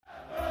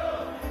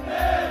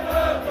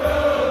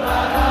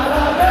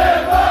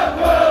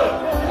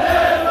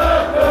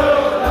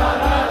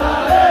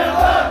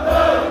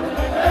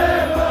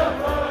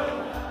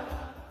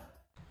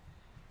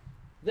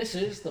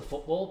This is the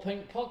Football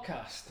Pink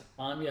Podcast.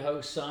 I'm your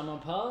host Simon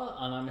Parr,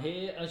 and I'm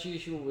here as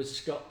usual with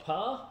Scott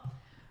Parr.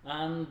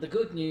 And the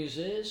good news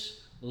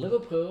is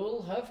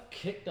Liverpool have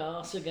kicked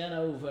arse again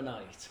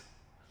overnight.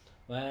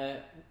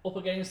 We're up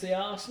against the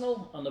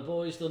Arsenal, and the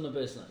boys done the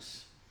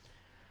business.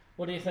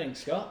 What do you think,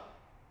 Scott?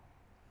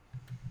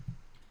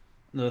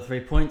 Another 3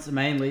 points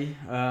mainly.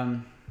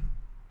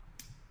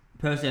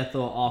 Personally, I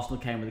thought Arsenal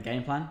came with a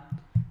game plan,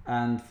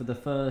 and for the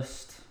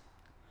first,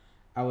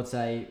 I would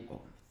say,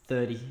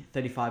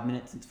 35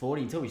 minutes into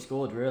 40 until we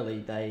scored. Really,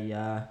 they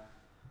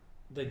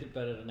did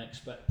better than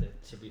expected.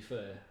 To be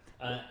fair,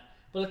 but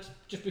let's,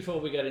 just before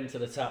we get into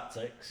the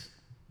tactics,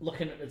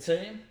 looking at the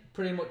team,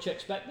 pretty much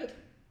expected.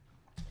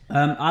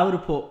 I would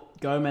have put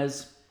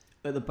Gomez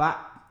at the back,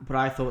 but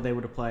I thought they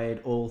would have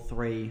played all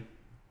three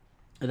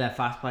of their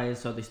fast players.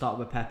 So they start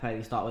with Pepe,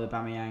 they start with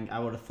Aubameyang. I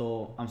would have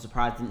thought. I'm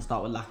surprised they didn't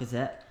start with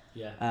Lacazette.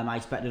 Yeah. I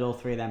expected all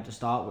three of them to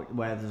start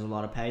where there's a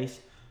lot of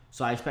pace.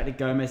 So I expected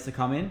Gomez to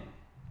come in.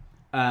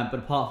 But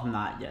apart from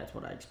that, yeah, it's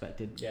what I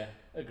expected. Yeah,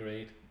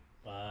 agreed.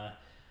 I'm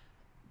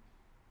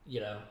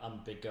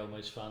a big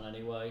Gomez fan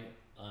anyway,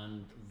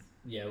 and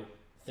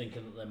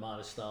thinking that they might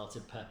have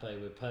started Pepe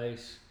with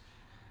pace,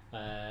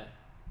 then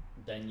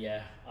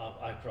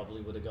I probably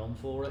would have gone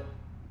for it.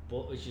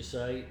 But as you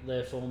say,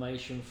 their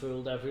formation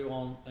fooled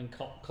everyone, and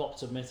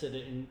Klopp admitted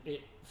it, and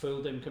it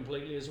fooled him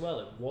completely as well.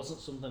 It wasn't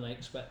something they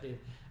expected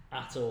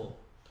at all.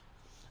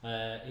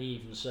 He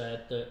even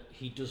said that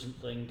he doesn't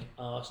think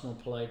Arsenal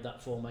played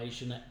that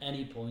formation at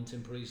any point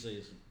in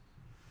pre-season.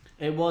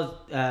 It was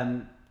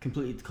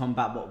completely to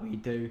combat what we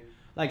do.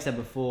 Like I said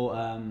before,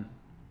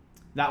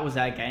 that was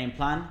their game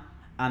plan,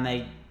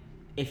 and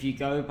if you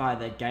go by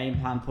their game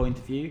plan point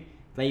of view,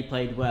 they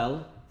played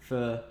well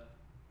for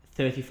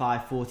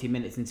 35-40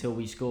 minutes until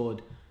we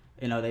scored.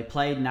 They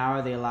played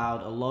narrow. They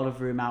allowed a lot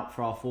of room out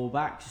for our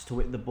fullbacks just to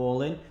whip the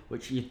ball in,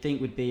 which you'd think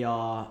would be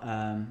our,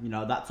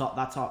 that's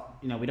our.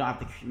 We don't have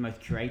the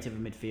most creative of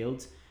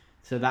midfields,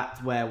 so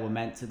that's where we're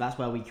meant to. That's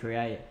where we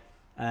create.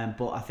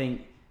 But I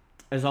think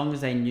as long as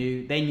they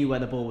knew where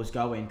the ball was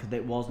going, because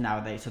it was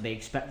narrow, so they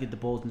expected the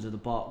balls into the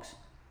box,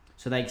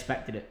 so they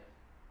expected it.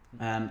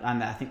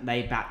 And I think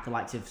they backed the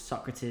likes of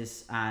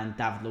Socrates and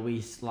David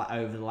Luiz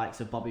over the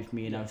likes of Bobby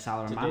Firmino,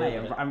 Salah and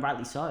Mane, and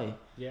rightly so.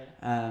 Yeah.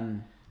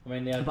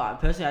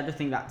 But personally, I just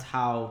think that's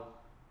how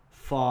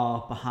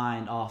far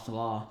behind Arsenal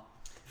are.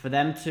 For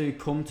them to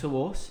come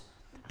to us,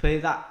 play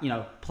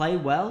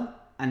well,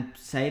 and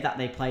say that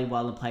they played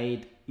well and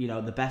played,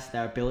 the best of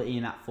their ability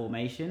in that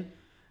formation,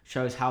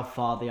 shows how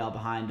far they are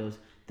behind us.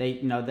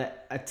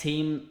 That a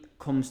team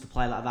comes to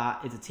play like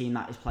that is a team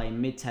that is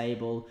playing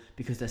mid-table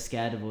because they're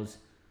scared of us.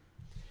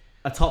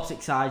 A top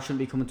six side shouldn't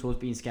be coming to us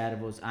being scared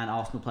of us, and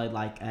Arsenal played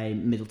like a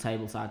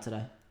middle-table side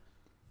today.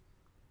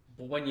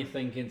 But when you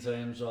think in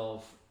terms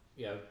of,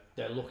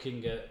 they're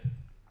looking at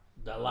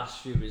their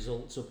last few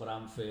results up at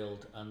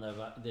Anfield, and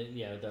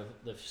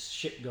they've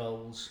shipped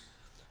goals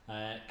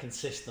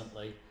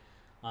consistently,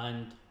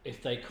 and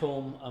if they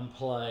come and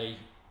play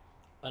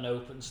an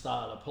open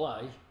style of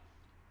play,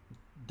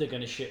 they're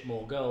going to ship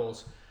more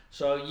goals.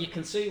 So you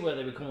can see where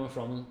they were coming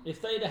from.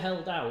 If they'd have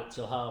held out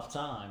till half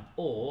time,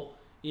 or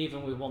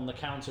even with one of the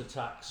counter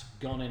attacks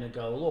gone in a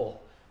goal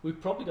up, we've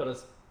probably got a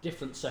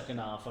different second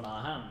half on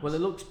our hands. Well, it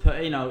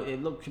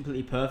looked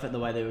completely perfect the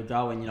way they were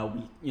going.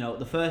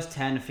 The first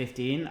 10 or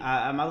 15.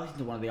 I listened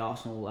to one of the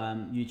Arsenal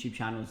YouTube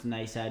channels, and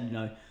they said,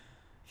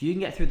 if you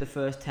can get through the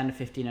first 10 or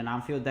 15 in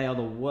Anfield, they are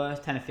the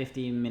worst 10 or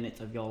 15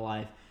 minutes of your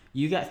life.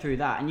 You get through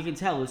that, and you can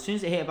tell as soon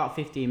as it hit about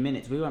 15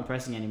 minutes, we weren't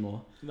pressing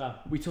anymore. No,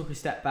 we took a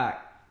step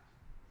back.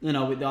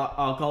 With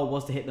our goal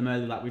was to hit them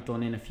early, like we've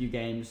done in a few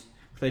games.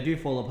 They do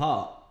fall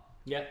apart.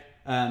 Yeah.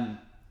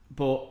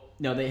 But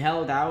they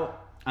held out.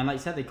 And like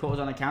you said, they caught us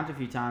on the counter a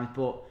few times,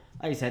 but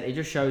like you said, it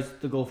just shows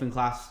the golfing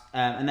class.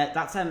 And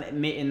that's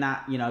admitting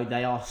that,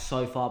 they are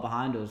so far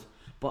behind us.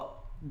 But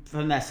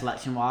from their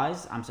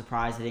selection-wise, I'm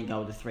surprised they didn't go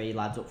with the three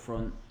lads up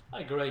front.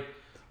 I agree.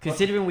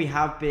 Considering we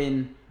have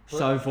been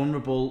so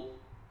vulnerable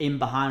in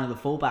behind of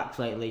the fullbacks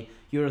lately,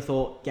 you would have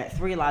thought, get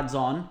three lads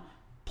on,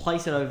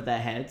 place it over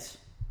their heads,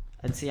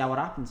 and see how it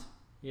happens.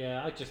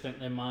 Yeah, I just think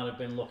they might have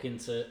been looking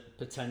to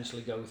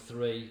potentially go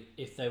three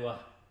if they were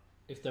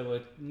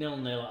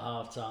 0-0 at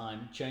half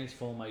time, change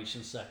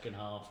formation second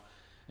half,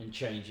 and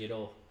change it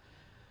up.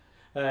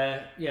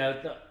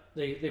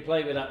 They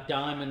play with that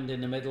diamond in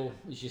the middle,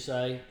 as you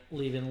say,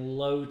 leaving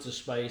loads of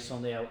space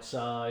on the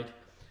outside.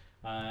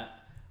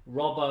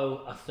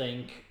 Robbo, I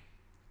think,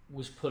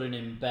 was putting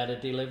in better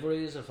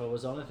deliveries. If I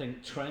was on, I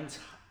think Trent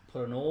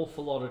put an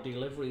awful lot of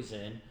deliveries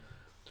in,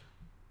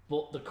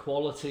 but the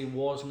quality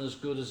wasn't as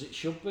good as it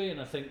should be, and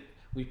I think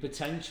we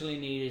potentially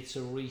needed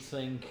to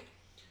rethink.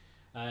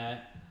 I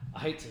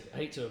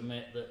hate to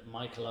admit that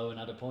Michael Owen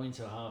had a point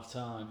at half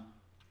time.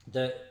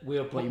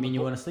 What, you mean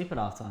you want to sleep at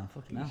half time?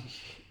 Fucking hell.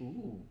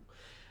 Ooh.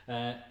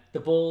 The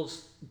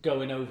balls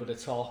going over the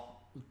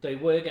top, they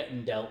were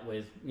getting dealt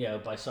with,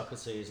 by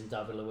Socrates and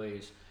David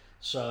Luiz.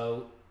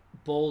 So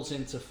balls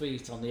into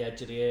feet on the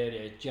edge of the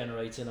area,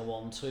 generating a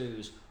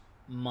 1-2s,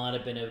 might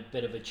have been a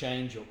bit of a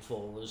change up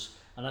for us,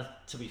 And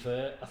to be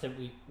fair, I think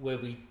where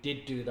we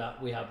did do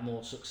that, we had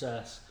more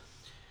success.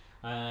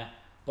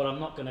 But I'm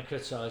not going to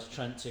criticise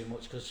Trent too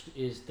much because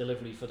his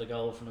delivery for the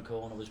goal from the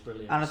corner was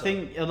brilliant. And I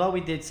think, although we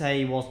did say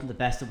he wasn't the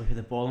best at whipping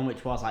the ball, and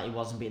which was like he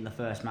wasn't beating the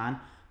first man,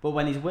 but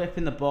when he's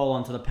whipping the ball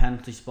onto the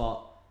penalty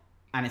spot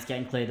and it's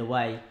getting cleared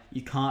away,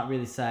 you can't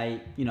really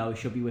say, he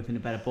should be whipping a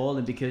better ball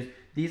in, because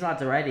these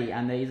lads are ready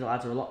and these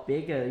lads are a lot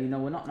bigger.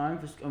 We're not known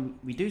for...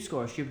 We do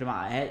score a stupid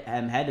amount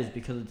of headers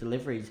because of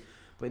deliveries,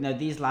 but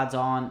these lads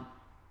aren't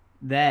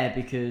there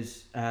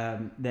because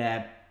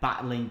they're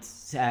battling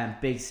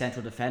big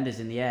central defenders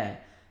in the air.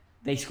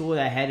 They score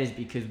their headers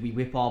because we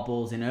whip our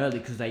balls in early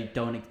because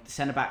the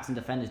centre-backs and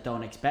defenders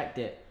don't expect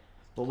it.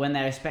 But when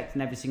they're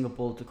expecting every single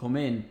ball to come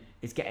in,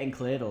 it's getting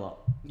cleared a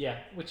lot. Yeah,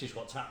 which is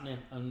what's happening.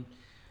 And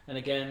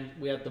again,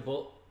 we had the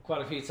ball...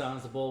 Quite a few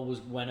times the ball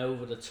went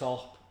over the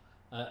top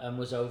and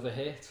was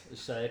overhit.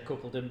 So a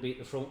couple didn't beat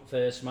the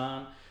first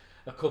man.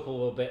 A couple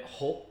were a bit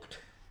hooked.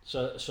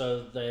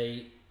 So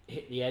they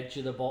hit the edge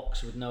of the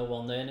box with no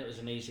one there, and it was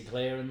an easy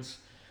clearance.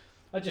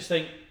 I just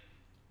think,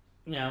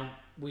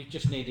 we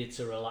just needed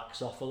to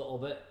relax off a little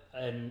bit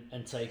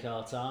and take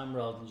our time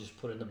rather than just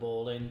putting the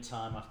ball in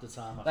time after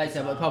time after time. Like I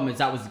said, the problem is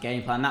that was the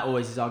game plan. That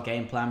always is our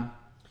game plan.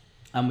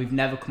 And we've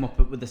never come up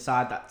with a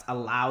side that's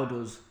allowed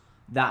us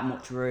that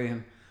much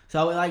room.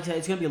 So like I said,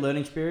 it's going to be a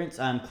learning experience.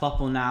 Klopp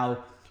will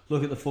now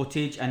look at the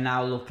footage and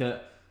now look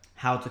at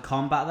how to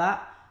combat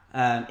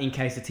that in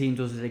case the team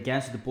does it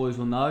again, so the boys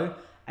will know.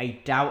 I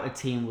doubt a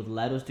team would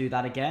let us do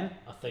that again.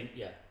 I think,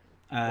 yeah.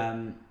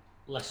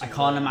 I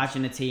can't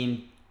imagine a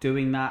team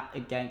doing that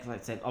again, because like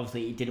I said,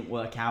 obviously it didn't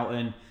work out,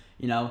 and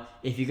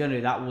if you're going to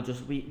do that,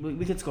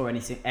 we could score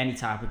any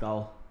type of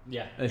goal.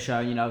 Yeah.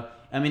 Shown,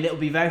 it'll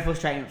be very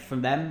frustrating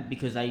from them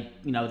because they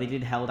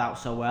did held out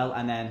so well,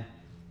 and then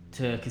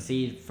to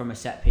concede from a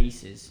set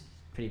piece is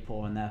pretty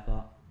poor on their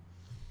part.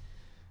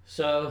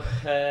 So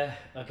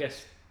I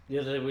guess the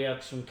other day we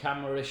had some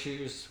camera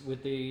issues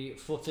with the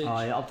footage.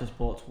 Oh yeah, Optus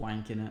Sport's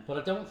wanking it. But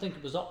I don't think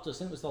it was Optus. I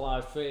think it was the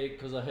live feed,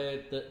 because I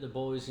heard that the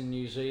boys in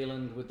New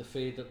Zealand with the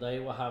feed that they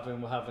were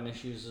having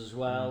issues as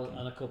well,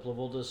 and a couple of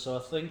others. So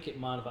I think it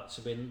might have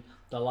actually been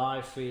the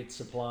live feed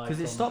supply. Because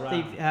it stopped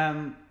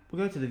the.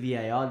 We'll go to the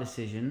VAR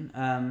decision.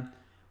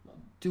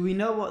 Do we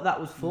know what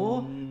that was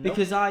for? Nope.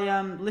 Because I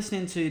am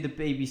listening to the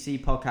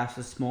BBC podcast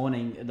this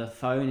morning, the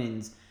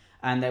phone-ins,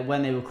 and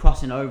when they were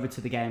crossing over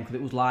to the game, because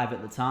it was live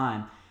at the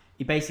time,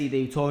 they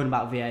were talking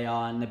about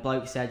VAR, and the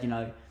bloke said,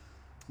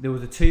 there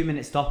was a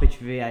 2-minute stoppage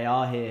for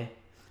VAR here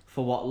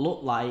for what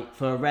looked like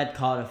for a red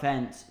card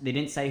offence. They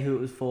didn't say who it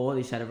was for.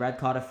 They said a red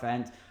card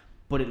offence,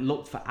 but it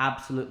looked for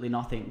absolutely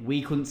nothing.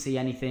 We couldn't see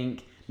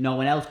anything. No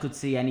one else could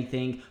see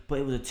anything. But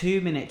it was a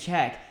 2-minute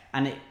check,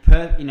 and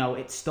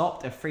it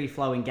stopped a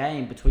free-flowing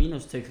game between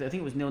us two, because I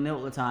think it was 0-0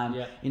 at the time.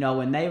 Yeah.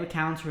 When they were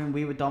countering,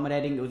 we were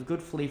dominating. It was a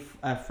good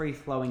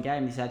free-flowing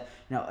game. He said,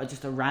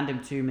 just a random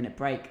 2-minute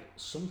break.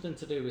 Something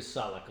to do with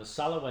Salah, because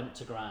Salah went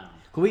to ground.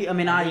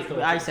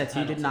 I said to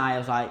you, didn't I? I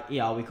was like,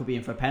 we could be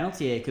in for a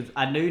penalty here, because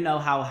I know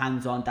how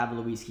hands-on David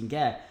Luiz can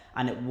get,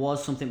 and it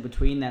was something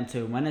between them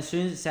two. When as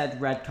soon as it said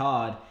red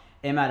card,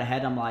 in my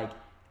head, I'm like,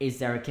 is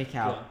there a kick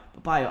out? Yeah.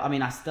 But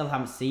I still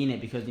haven't seen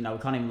it, because we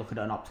can't even look at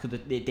it on ops, because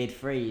it did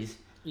freeze.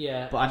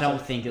 Yeah, but I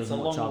don't think it was much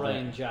of it. It's a long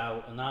range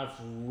out, and I've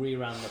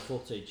reran the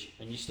footage,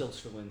 and you're still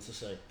struggling to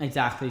see.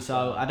 Exactly.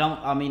 So like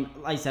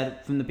I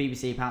said, from the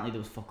BBC, apparently there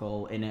was fuck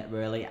all in it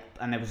really,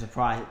 and they were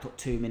surprised it took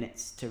 2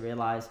 minutes to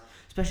realise.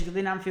 Especially because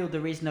in Anfield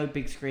there is no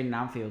big screen in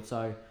Anfield,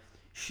 so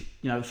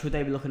should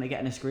they be looking at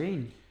getting a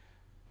screen?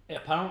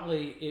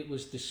 Apparently, it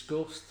was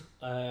discussed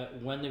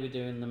when they were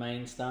doing the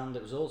main stand.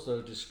 It was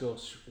also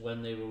discussed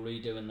when they were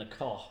redoing the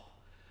COP,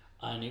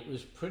 and it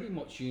was pretty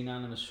much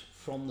unanimous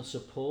from the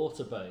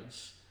supporter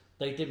base.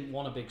 They didn't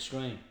want a big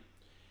screen.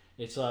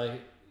 It's like,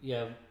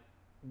 it's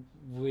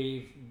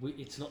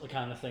not the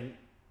kind of thing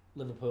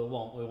Liverpool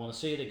want. We want to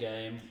see the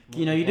game.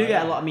 You do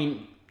get a lot.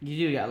 You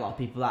do get a lot of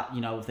people that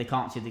if they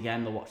can't see the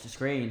game, they'll watch the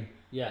screen.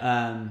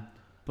 Yeah.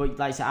 But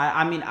like I said,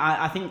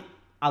 I think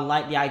I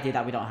like the idea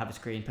that we don't have a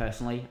screen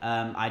personally.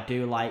 I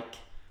do like,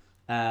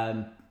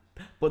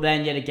 but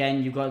then yet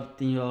again, you've got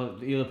the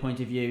other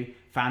point of view.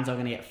 Fans are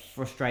going to get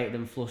frustrated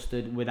and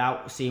flustered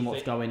without seeing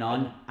what's going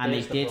on, and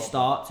they did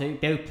start to.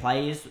 Both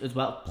players as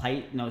well.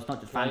 It's not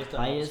just fans.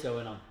 Players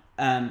going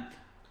on.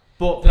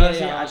 But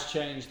personally, has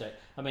changed it.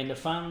 The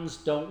fans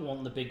don't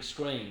want the big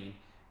screen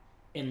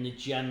in the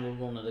general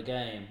run of the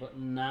game, but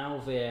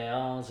now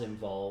VAR's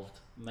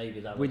involved. Maybe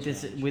that will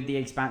change. With the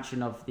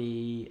expansion of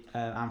the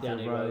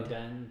Anfield Road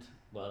end.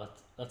 Well,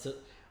 that's it.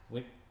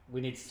 We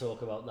need to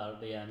talk about that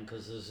at the end,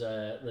 because there's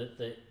I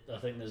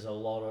think there's a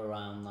lot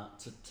around that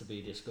to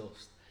be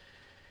discussed.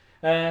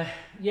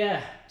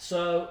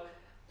 So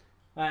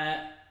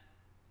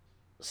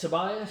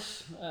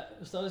Ceballos,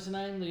 is that his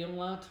name? The young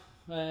lad,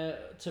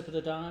 tip of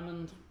the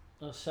diamond.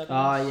 I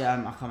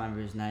can't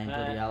remember his name.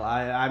 Bloody hell!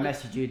 I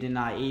messaged you, didn't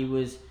I? He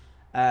was,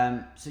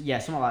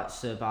 something like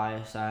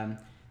Ceballos.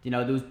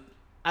 There was.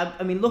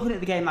 Looking at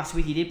the game last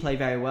week, he did play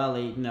very well.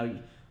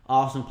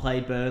 Arsenal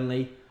played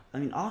Burnley. I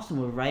mean,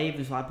 Arsenal were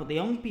ravens, like, but they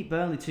only beat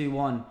Burnley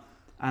 2-1.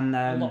 And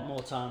a lot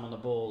more time on the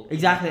ball.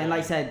 Exactly, and like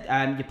I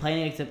said, you're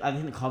playing against. I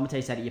think the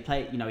commentator said it. You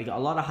got a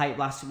lot of hype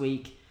last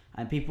week,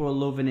 and people were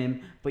loving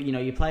him. But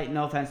you play.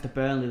 No offense to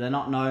Burnley, they're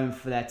not known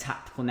for their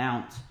tactical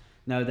nous.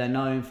 No, they're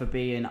known for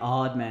being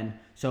hard men.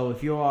 So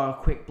if you're a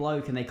quick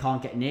bloke and they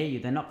can't get near you,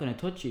 they're not going to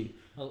touch you.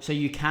 Well, so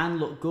you can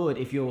look good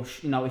if you're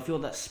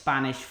that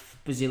Spanish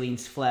Brazilian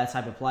flair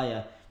type of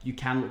player. You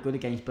can look good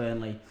against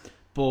Burnley.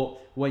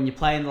 But when you're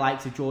playing the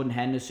likes of Jordan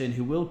Henderson,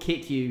 who will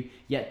kick you,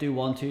 yet do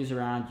 1-2s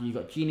around you, you've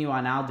got Gini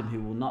Wijnaldum,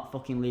 who will not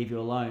fucking leave you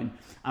alone,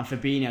 and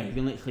Fabinho, who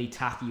can literally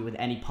tackle you with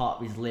any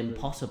part of his limb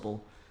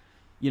possible.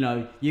 You're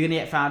going to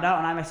get found out,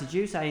 and I messaged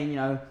you saying,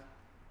 I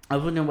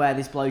was wondering where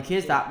this bloke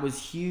is. That was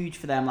huge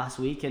for them last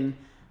week, and,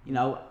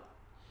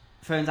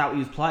 turns out he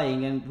was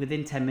playing, and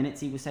within 10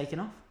 minutes he was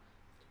taken off.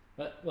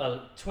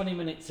 Well, 20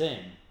 minutes in,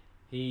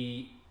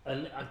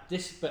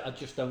 this bit I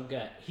just don't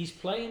get. He's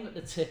playing at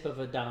the tip of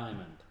a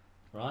diamond.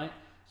 Right,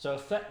 so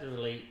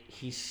effectively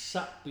he's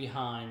sat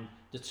behind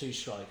the two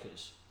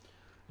strikers.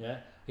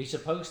 Yeah, he's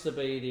supposed to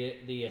be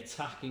the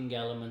attacking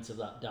element of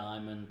that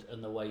diamond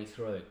and the way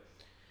through.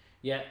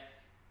 Yet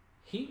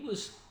he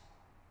was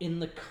in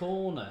the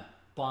corner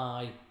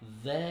by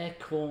their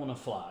corner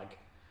flag,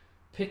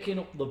 picking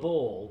up the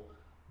ball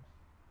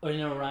in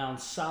and around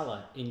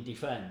Salah in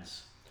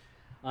defence,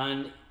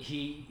 and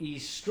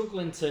he's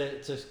struggling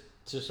to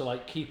sort of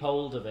like keep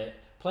hold of it.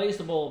 Plays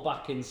the ball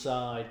back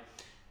inside.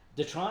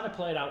 They're trying to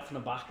play it out from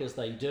the back as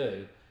they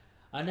do,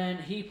 and then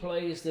he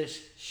plays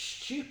this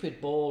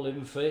stupid ball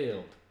in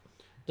field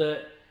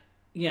that,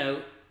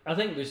 I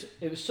think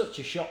it was such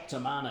a shock to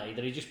Mane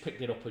that he just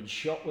picked it up and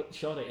shot it.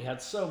 He had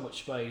so much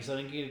space. I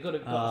think he could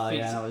have got a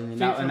feet.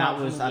 That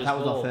was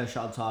our first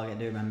shot on target. I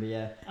do remember,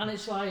 yeah. And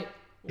it's like,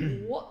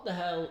 what the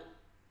hell?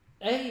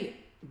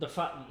 The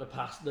fact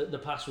that the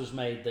pass was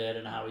made there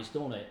and how he's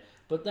done it,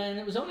 but then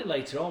it was only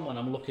later on when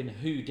I'm looking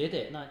who did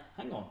it, and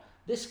hang on.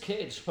 This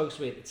kid's supposed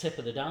to be at the tip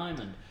of the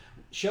diamond.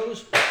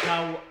 Shows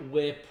how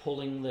we're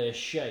pulling their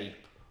shape.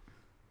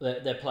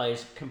 Their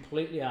players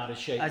completely out of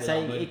shape. I'd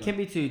say it can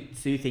be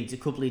two things.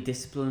 It could be a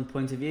discipline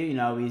point of view.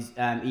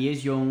 He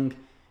is young.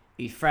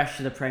 He's fresh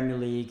to the Premier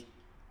League.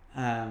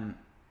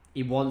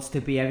 He wants to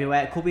be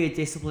everywhere. It could be a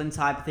discipline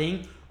type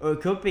thing, or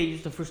it could be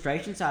just a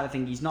frustration side of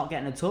thing. He's not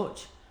getting a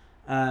touch.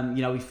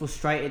 He's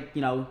frustrated.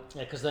 Yeah,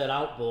 because their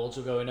outballs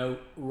are going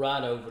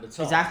right over the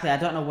top. Exactly. I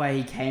don't know where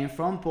he came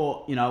from,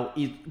 but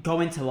he's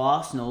going to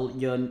Arsenal.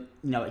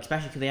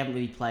 Especially because they haven't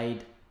really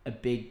played a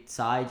big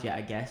side yet.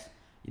 I guess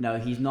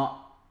he's not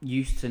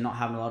used to not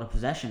having a lot of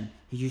possession.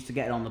 He's used to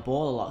getting on the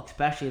ball a lot,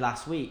 especially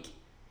last week.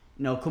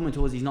 Coming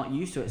towards, he's not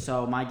used to it.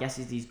 So my guess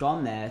is he's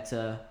gone there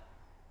to,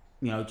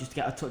 just to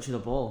get a touch of the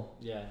ball.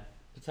 Yeah,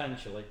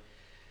 potentially.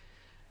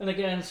 And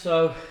again,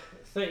 so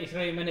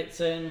 33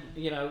 minutes in,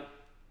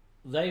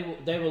 They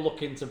were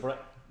looking to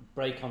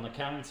break on the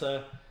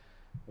counter.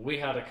 We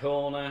had a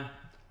corner.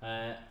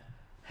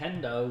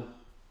 Hendo,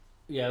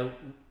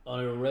 on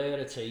a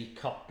rarity,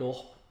 cocked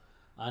up,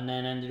 and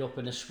then ended up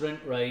in a sprint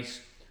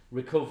race,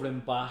 recovering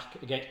back,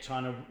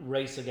 trying to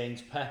race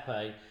against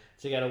Pepe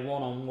to get a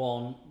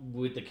one-on-one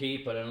with the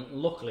keeper. And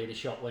luckily, the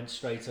shot went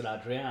straight at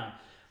Adrian.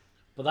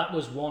 But that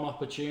was one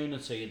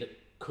opportunity that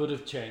could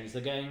have changed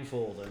the game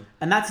for them.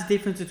 And that's the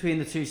difference between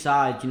the two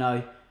sides,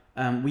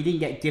 we didn't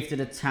get gifted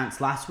a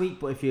chance last week,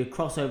 but if you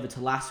cross over to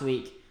last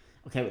week,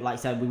 okay, like I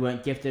said, we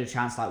weren't gifted a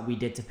chance like we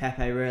did to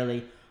Pepe,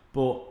 really,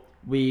 but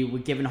we were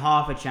given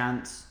half a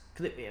chance.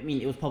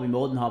 It was probably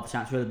more than half a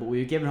chance, really, but we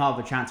were given half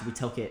a chance and we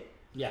took it.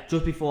 Yeah.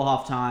 Just before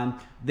half time,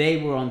 they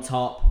were on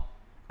top.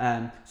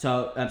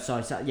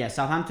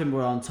 Southampton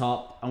were on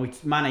top,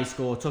 and Mane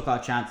scored, took our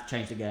chance to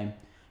change the game.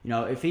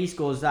 If he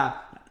scores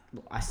that,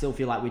 I still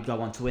feel like we'd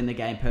go on to win the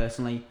game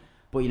personally.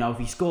 But if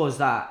he scores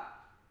that,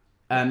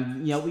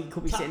 we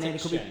could be sitting there.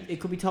 It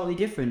could be totally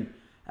different.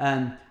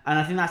 And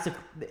I think that's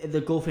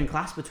the gulfing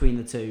class between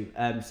the two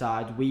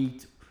sides.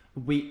 If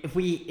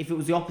it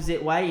was the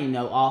opposite way,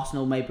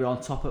 Arsenal maybe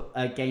on top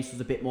against us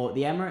a bit more at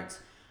the Emirates.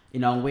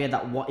 And we had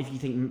that. What if you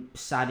think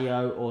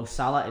Sadio or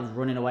Salah is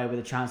running away with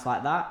a chance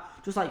like that?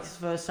 Just like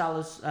for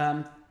Salah's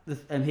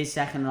his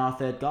second and our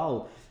third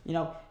goal.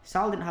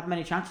 Salah didn't have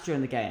many chances during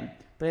the game,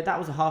 but if that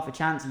was a half a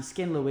chance, he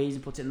skinned Louise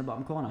and put it in the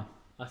bottom corner.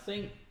 I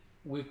think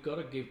we've got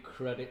to give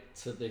credit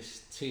to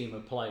this team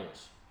of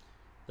players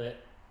that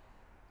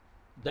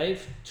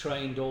they've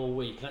trained all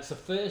week. That's the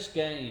first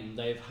game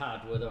they've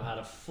had where they've had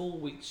a full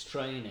week's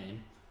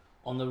training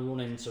on the run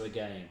into a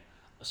game.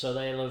 So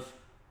they'll have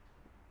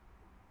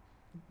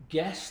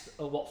guessed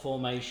at what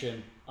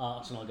formation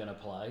Arsenal are going to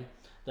play.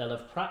 They'll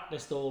have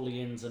practiced all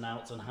the ins and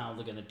outs on how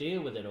they're going to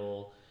deal with it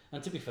all.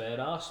 And to be fair,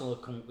 Arsenal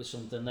have come up with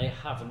something they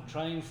haven't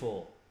trained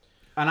for.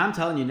 And I'm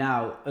telling you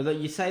now, that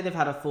you say they've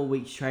had a full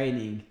week's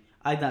training,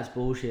 I think that's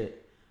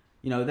bullshit.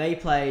 They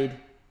played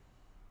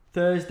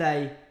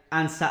Thursday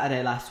and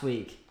Saturday last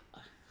week.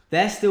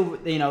 They're still,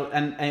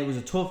 and it was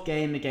a tough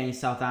game against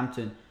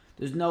Southampton.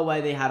 There's no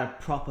way they had a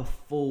proper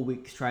full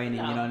week's training,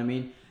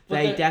 No.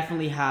 They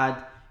definitely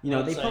had,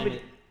 they probably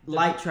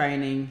light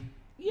training.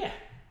 Yeah,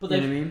 But You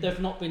know what I mean? they've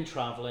not been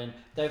travelling.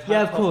 They've Yeah,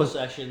 had of proper course.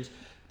 sessions.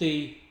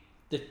 The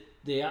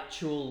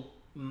actual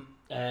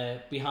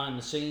behind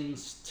the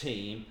scenes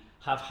team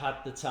have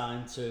had the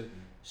time to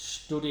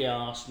study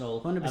Arsenal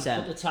 100%.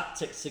 and put the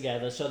tactics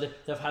together. So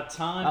they've had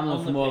time I'm on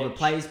looking the more pitch. of a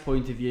player's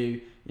point of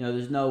view.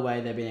 There's no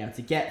way they've been able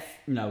to get,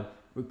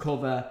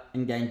 recover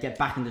and then get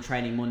back into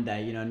training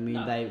Monday. You know what I mean?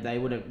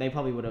 No. They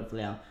probably would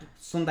have,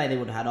 Sunday they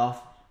would have had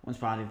off. Once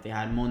Friday if they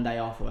had Monday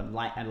off or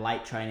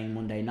light training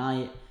Monday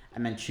night,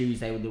 and then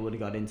Tuesday they would have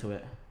got into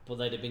it. But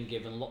they'd have been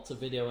given lots of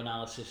video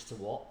analysis to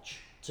watch,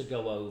 to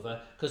go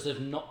over, because they've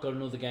not got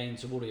another game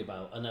to worry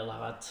about, and they'll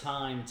have had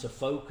time to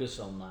focus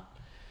on that.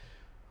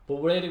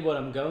 But really what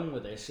I'm going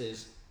with this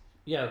is,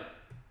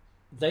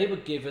 they were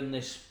given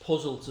this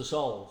puzzle to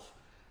solve.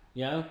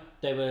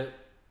 They were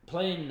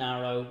playing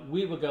narrow,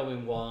 we were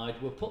going wide,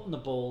 we're putting the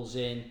balls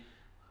in,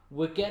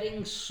 we're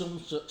getting some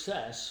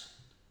success,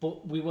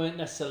 but we weren't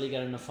necessarily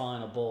getting the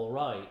final ball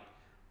right.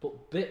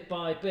 But bit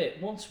by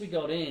bit, once we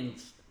got in,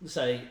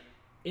 say,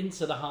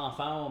 into the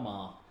half-hour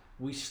mark,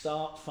 we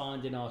start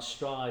finding our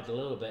stride a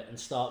little bit and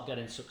start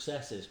getting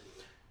successes.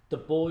 The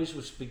boys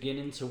was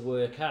beginning to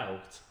work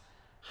out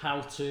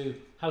how to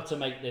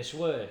make this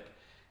work,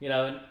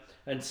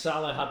 and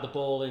Salah had the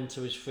ball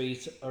into his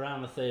feet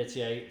around the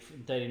 38th,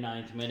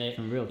 39th minute.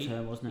 Some real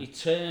turn, wasn't it? He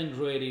turned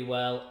really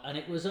well, and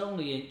it was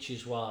only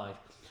inches wide,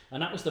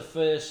 and that was the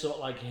first sort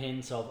of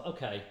hint of,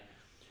 okay,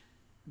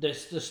 they're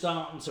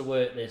starting to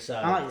work this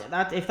out.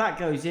 If that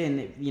goes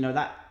in,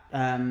 that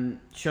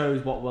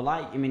shows what we're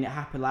like. I mean, it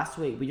happened last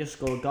week. We just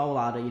scored a goal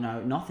out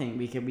of nothing.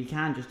 We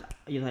can just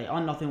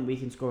on nothing we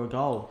can score a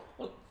goal.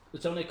 Well,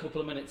 it's only a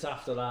couple of minutes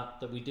after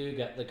that we do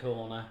get the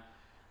corner.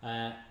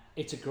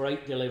 It's a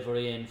great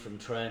delivery in from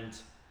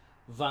Trent.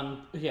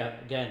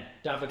 Again,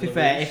 David To be Luiz.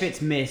 fair, if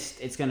it's missed,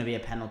 it's going to be a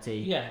penalty.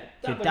 Yeah,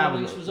 David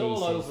Luiz was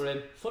all over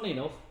him. Funny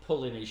enough,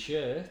 pulling his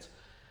shirt.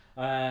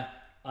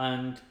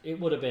 And it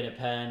would have been a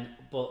pen,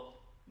 but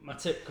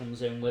Matip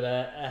comes in with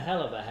a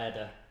hell of a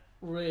header.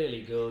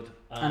 Really good.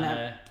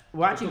 And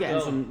we're actually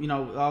getting some,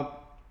 our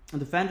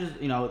defenders,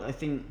 I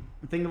think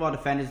the thing about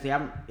defenders, they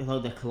haven't,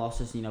 they're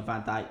Colossus, Van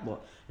Dijk,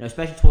 but,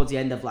 especially towards the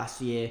end of last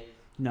year,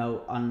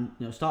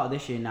 start of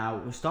this year now,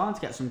 we're starting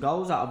to get some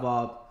goals out of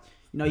our,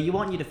 you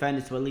want your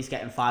defenders to at least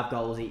get in 5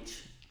 goals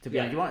each, to be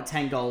honest. You want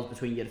 10 goals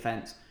between your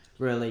defence,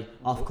 really,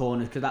 off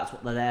corners, because that's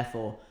what they're there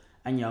for.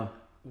 And,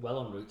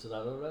 well en route to that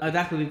already.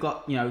 Exactly, we've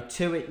got,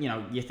 2,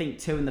 you think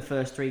 2 in the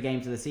first 3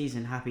 games of the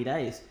season, happy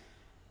days.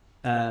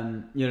 You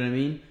know what I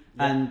mean?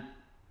 Yeah. And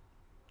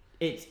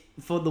it's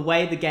for the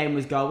way the game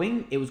was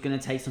going, it was going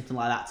to take something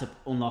like that to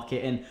unlock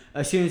it. And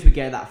as soon as we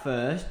get that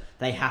first,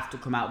 they have to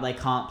come out. They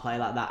can't play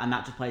like that, and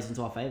that just plays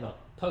into our favour.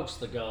 Post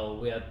the goal,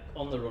 we had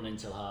on the run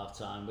until half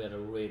time. We had a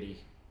really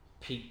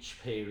peach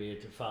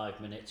period of 5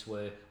 minutes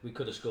where we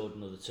could have scored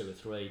another 2 or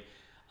 3.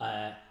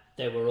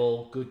 They were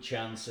all good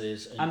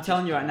chances. I'm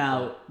telling you right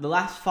now, the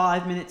last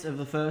 5 minutes of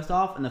the first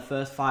half and the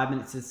first 5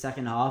 minutes of the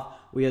second half,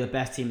 we are the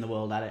best team in the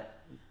world at it.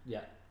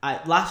 Yeah.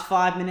 Last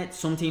 5 minutes,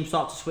 some teams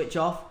start to switch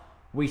off.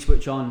 We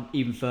switch on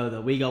even further.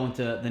 We go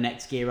into the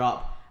next gear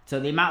up. So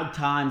the amount of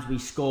times we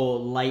score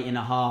late in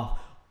a half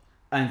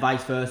and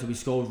vice versa, we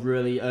scored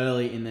really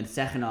early in the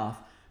second half.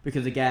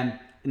 Because again,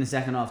 in the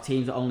second half,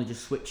 teams are only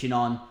just switching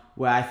on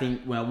where I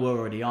think we're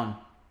already on.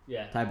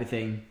 Yeah. Type of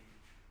thing.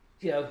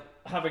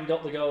 Having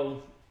got the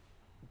goal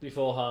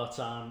before half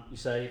time, you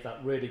say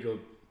that really good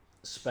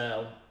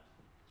spell.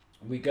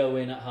 We go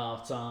in at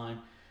half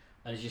time,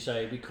 and as you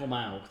say, we come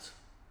out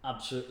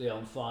absolutely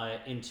on fire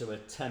into a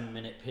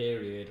 10-minute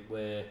period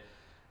where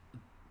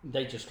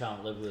they just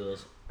can't live with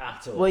us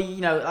at all. Well,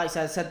 like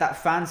I said, that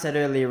fan said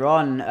earlier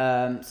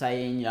on,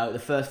 saying, the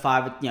first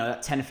 5,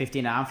 10 or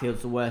 15 at Anfield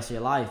is the worst of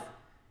your life.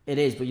 It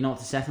is, but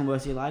what's the second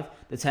worst of your life?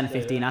 The 10 or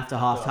 15 after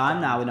half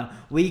time now.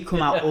 We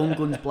come out on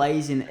guns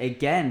blazing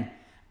again.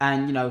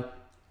 And,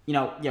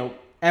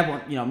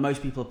 everyone,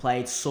 most people have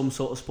played some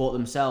sort of sport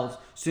themselves.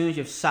 As soon as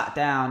you've sat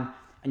down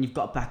and you've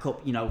got back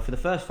up, for the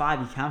first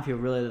 5, you can feel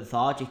really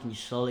lethargic and you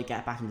slowly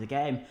get back into the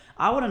game.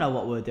 I want to know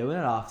what we're doing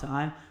at half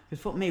time.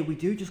 Because for me, we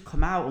do just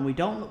come out and we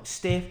don't look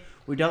stiff.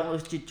 We don't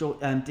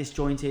look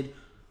disjointed.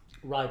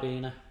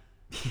 Ribena.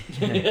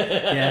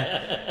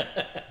 Yeah.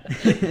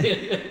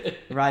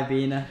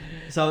 Ribena.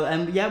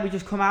 So, we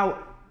just come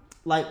out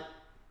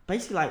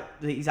basically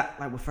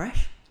we're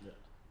fresh. Yeah.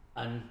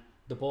 And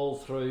the ball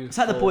through. It's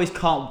like the boys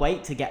can't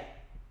wait to get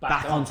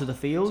back onto the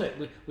field.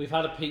 We've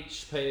had a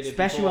peach period.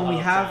 Especially when we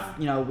have,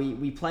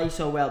 we play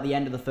so well at the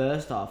end of the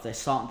first half, they're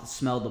starting to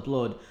smell the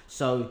blood.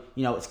 So,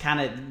 it's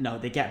kind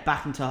of, they get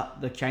back into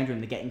the change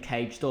room, they're getting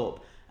caged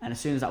up. And as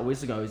soon as that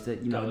whistle goes,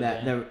 that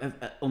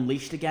they're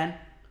unleashed again.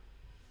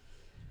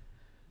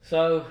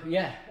 So,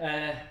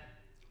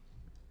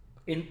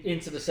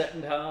 into the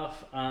second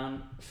half,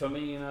 and for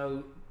me,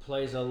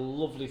 plays a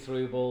lovely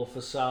through ball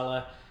for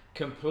Salah.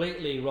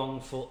 Completely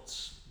wrong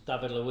foots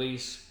David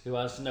Luiz, who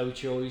has no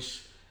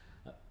choice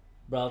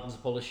rather than to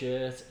pull a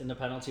shirt in the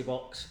penalty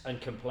box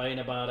and complain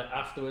about it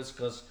afterwards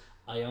because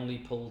I only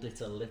pulled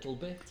it a little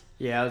bit.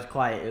 Yeah,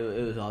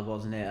 it was odd,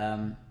 wasn't it?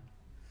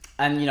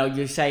 And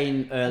you're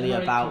saying earlier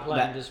Emery about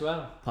complained as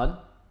well. Pardon?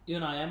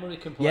 Unai Emery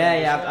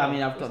complained. Yeah. As well. I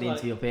mean, I've got It's the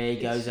interview up here.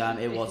 He goes, "It was a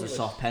ridiculous.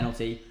 soft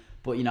penalty."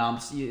 But I'm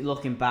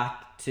looking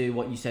back to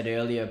what you said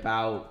earlier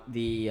about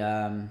the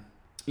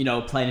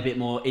playing a bit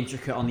more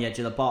intricate on the edge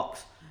of the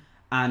box,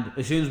 and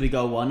as soon as we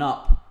go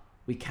 1-up,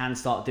 we can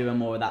start doing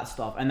more of that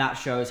stuff, and that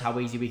shows how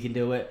easy we can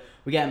do it.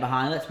 We're getting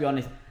behind. Let's be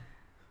honest.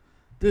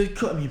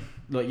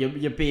 Look,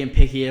 you're being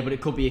picky here, but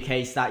it could be a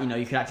case that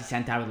you could actually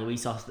send David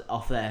Luiz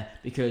off there,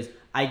 because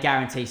I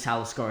guarantee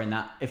Salah's scoring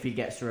that if he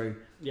gets through.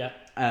 Yeah.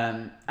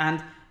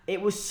 And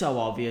it was so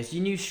obvious. You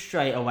knew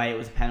straight away it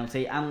was a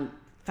penalty, and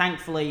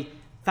thankfully,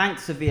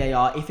 thanks to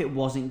VAR, if it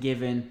wasn't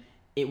given,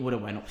 it would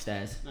have went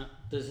upstairs. Now,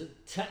 there's a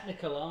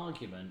technical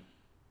argument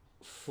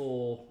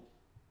for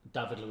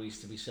David Luiz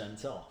to be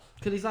sent off.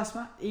 Because his last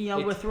match,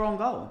 we're thrown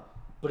goal.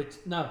 But it's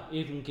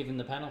even given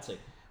the penalty.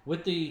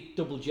 With the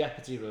double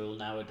jeopardy rule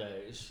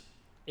nowadays,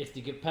 if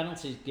the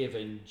penalty is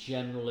given,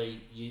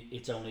 generally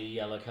it's only a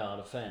yellow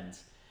card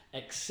offence,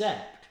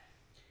 except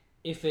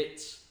if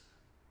it's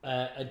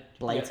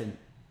blatant.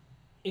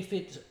 If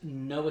it's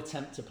no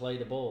attempt to play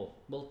the ball.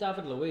 Well,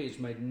 David Luiz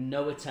made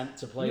no attempt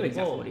to play Knew the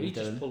exactly ball. what he He was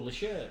just doing. pulled the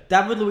shirt.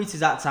 David Luiz is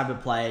that type of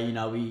player.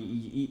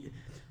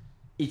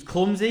 He's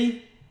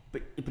clumsy,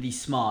 but he's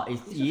smart.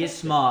 He is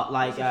smart.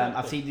 Like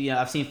I've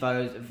seen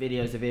photos,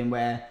 videos of him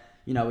where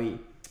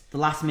the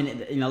last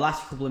minute,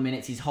 last couple of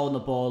minutes, he's holding the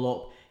ball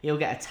up. He'll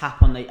get a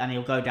tap on and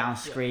he'll go down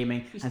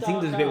screaming. He's I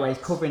think there's a bit where he's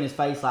covering his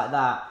face like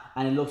that,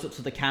 and he looks up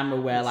to the camera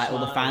where all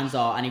the fans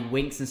are, and he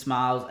winks and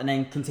smiles, and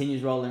then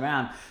continues rolling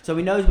around. So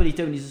he knows what he's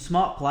doing. He's a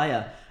smart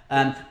player.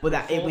 But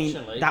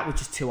that was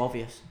just too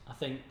obvious. I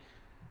think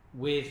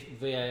with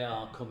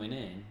VAR coming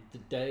in, the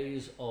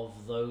days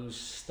of those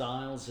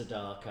styles of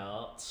dark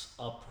arts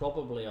are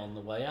probably on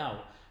the way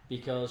out,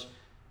 because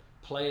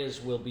players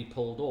will be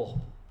pulled up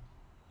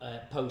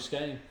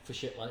post-game for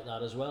shit like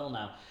that as well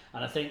now.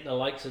 And I think the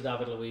likes of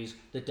David Luiz,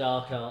 the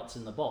dark arts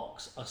in the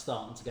box are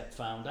starting to get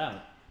found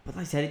out. But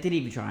like I said, it didn't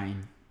even try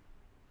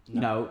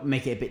and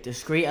make it a bit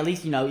discreet. At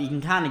least you can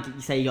kind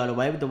of say you got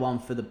away with the one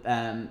for the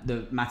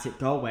Matip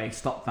goal where he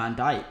stopped Van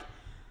Dijk.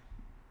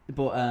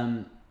 But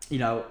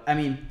I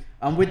mean,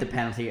 and with the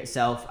penalty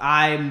itself,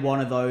 I'm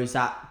one of those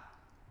that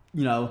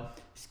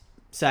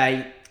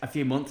say a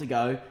few months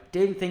ago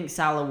didn't think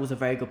Salah was a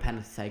very good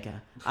penalty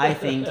taker. I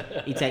think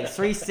he takes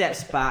 3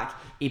 steps back,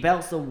 he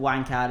belts the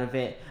wank out of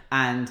it,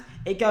 and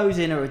it goes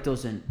in or it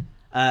doesn't.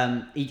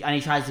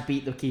 He tries to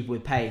beat the keeper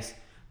with pace.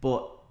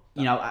 But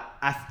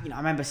I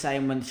remember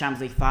saying when the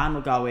Champions League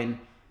final going,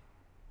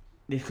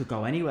 this could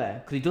go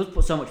anywhere, because he does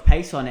put so much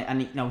pace on it,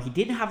 and he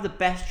didn't have the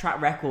best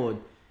track record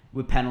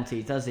with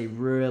penalties, does he?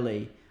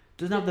 Really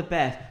doesn't have the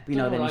best.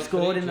 But then he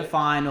scored in the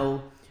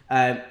final,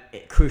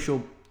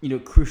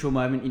 crucial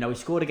moment. He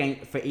scored again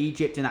for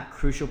Egypt in that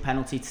crucial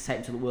penalty to take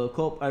him to the World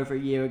Cup over a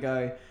year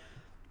ago.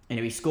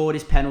 He scored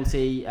his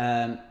penalty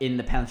in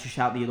the penalty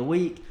shout the other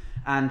week,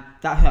 and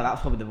that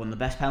was probably one of the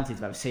best penalties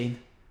I've ever seen.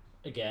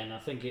 Again, I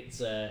think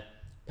it's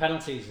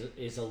penalties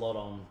is a lot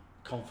on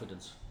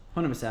confidence.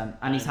 100%,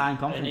 and he's high in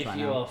confidence right now.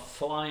 And if you are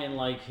flying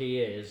like he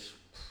is,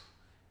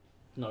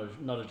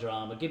 not a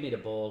drama. Give me the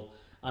ball.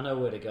 I know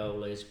where the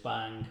goal is.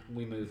 Bang,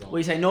 we move on. Well,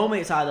 you say normally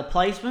it's either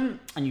placement,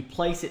 and you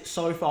place it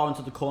so far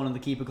into the corner the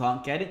keeper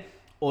can't get it,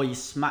 or you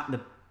smack the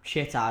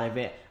shit out of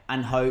it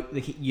and hope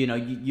the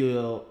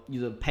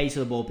pace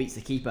of the ball beats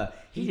the keeper.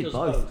 He did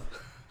both.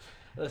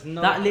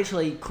 That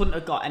literally couldn't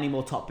have got any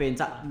more top bins.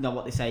 That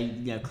what they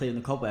say, clearing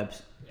the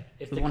cobwebs. Yeah.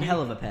 It was one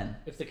hell of a pen.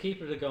 If the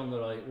keeper had gone the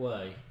right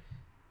way,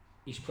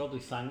 he's probably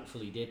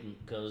thankful he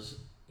didn't, because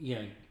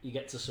you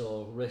get a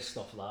sore wrist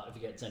off that if he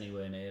gets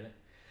anywhere near it.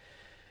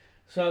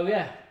 So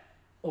yeah,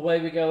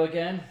 away we go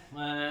again.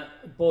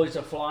 Boys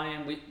are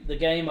flying. The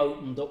game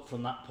opened up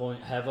from that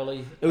point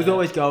heavily. It was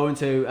always going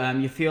to.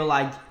 You feel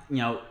like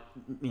there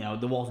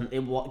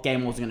wasn't. What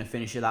game wasn't going to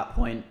finish at that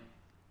point,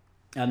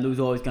 and there was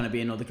always going to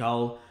be another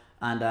goal,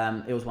 and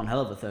it was one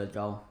hell of a third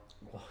goal.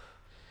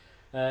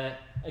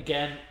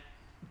 Again,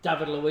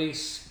 David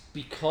Luiz,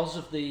 because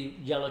of the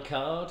yellow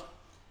card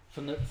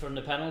from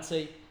the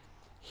penalty,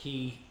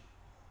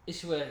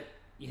 this is where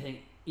you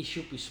think he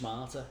should be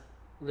smarter,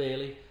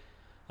 really.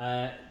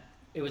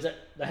 It was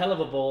the hell of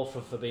a ball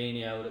from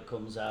Fabinho that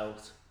comes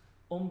out.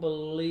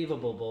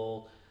 Unbelievable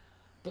ball.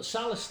 But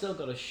Salah's still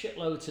got a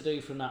shitload to do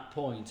from that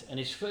point, and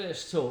his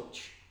first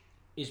touch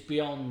is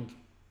beyond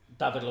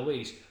David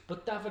Luiz.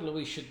 But David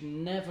Luiz should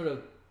never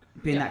have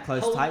been that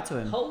close tight to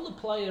him. Hold the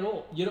player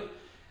up.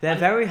 They're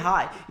very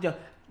high. You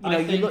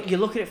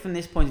look at it from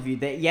this point of view.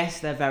 Yes,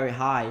 they're very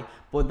high,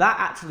 but that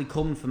actually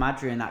comes from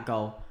Adrian, that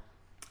goal.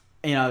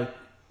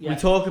 We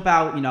talk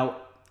about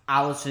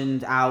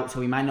Alisson's out,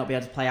 so he might not be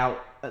able to play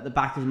out at the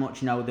back as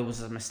much. There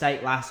was a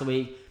mistake last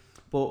week,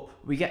 but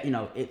we get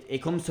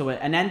it comes to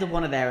an end of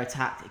one of their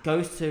attacks. It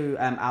goes to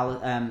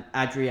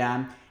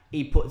Adrian.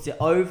 He puts it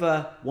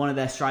over one of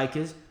their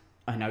strikers.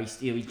 I know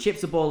he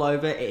chips the ball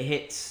over. It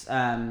hits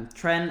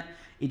Trent.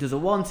 He does a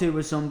 1-2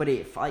 with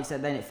somebody.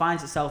 Then it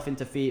finds itself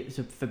into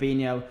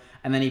Fabinho,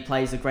 and then he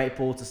plays a great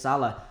ball to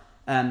Salah.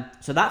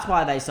 So that's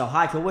why they're so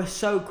high. Because we're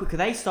so quick.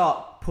 They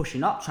start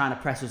pushing up, trying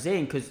to press us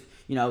in. Because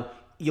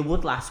you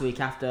would last week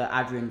after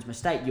Adrian's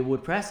mistake, you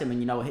would press him,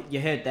 and you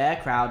heard their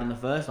crowd in the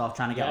first half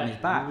trying to get on his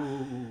back.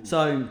 Ooh.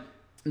 So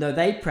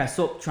they press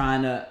up,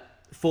 trying to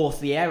force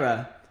the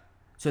error.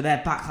 So their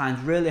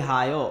backline's really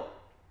high up.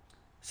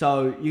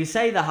 So you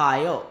say they're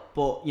high up,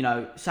 but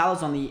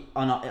Salah's on the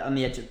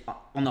edge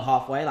on the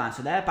halfway line.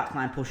 So their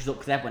backline pushes up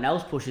because everyone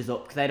else pushes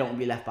up because they don't want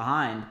to be left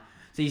behind.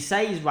 So you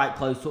say he's right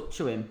close up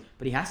to him,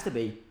 but he has to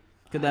be.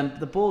 Because then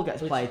the ball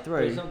gets played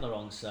through. He's on the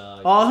wrong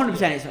side. Oh,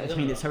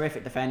 100%. It's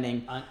horrific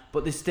defending.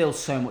 But there's still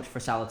so much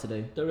for Salah to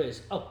do. There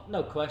is. Oh,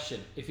 no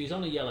question. If he's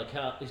on a yellow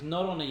card, he's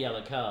not on a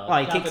yellow card. Oh,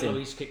 he kicks him.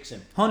 Luiz kicks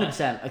him.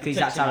 100%. Because he's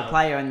that type of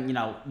player, and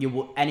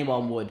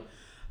anyone would.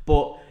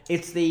 But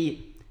it's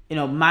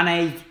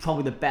Mane's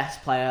probably the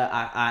best player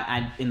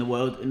in the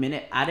world at the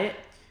minute at it.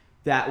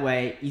 That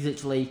way,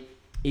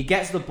 he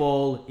gets the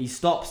ball, he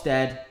stops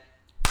dead,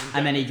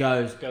 and then he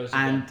goes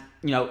and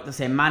they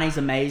say Mane's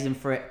amazing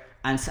for it.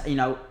 And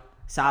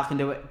Salah can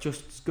do it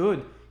just as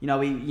good. He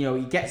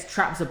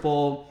traps the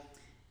ball,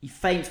 he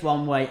feints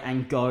one way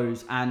and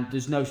goes, and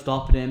there's no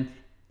stopping him.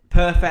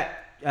 Perfect.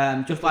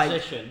 Just like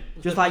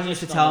you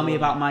used to tell me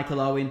about Michael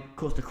Owen,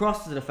 cuts the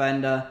cross to the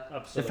defender.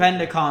 Absolutely.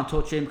 Defender can't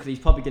touch him because he's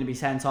probably going to be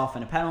sent off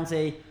in a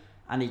penalty,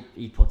 and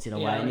he puts it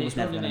away, and he was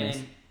never going to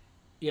miss.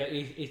 Yeah,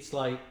 it's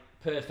like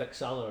perfect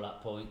Salah at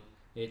that point.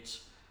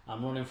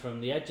 I'm running from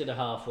the edge of the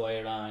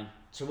halfway line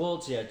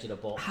towards the edge of the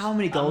box. How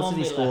many goals has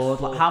he scored?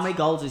 How many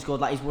goals has he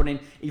scored? He's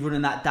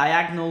running that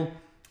diagonal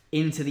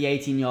into the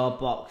 18-yard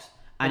box,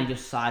 and he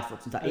just side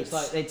foots.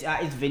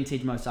 It's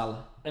vintage Mo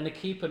Salah. And the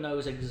keeper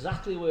knows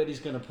exactly where he's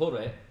going to put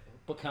it,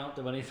 but can't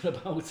do anything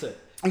about it.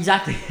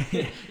 Exactly.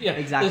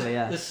 Exactly.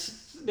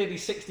 There's nearly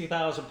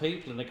 60,000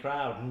 people in the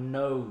crowd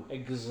know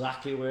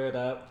exactly where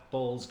that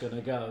ball's going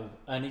to go,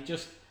 and he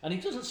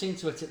doesn't seem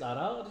to hit it that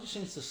hard. He just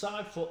seems to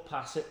side foot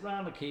pass it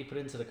round the keeper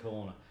into the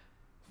corner.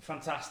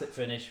 Fantastic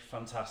finish,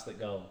 fantastic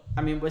goal.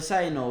 I mean, we're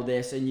saying all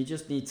this, and you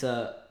just need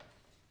to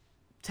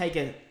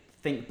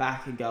think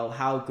back and go,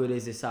 how good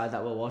is this side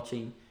that we're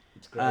watching?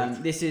 It's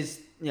great. This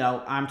is,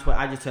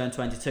 I just turned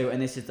 22, and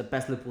this is the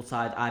best Liverpool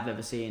side I've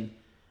ever seen.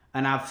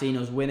 And I've seen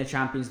us win a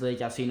Champions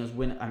League. I've seen us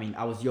win. I mean,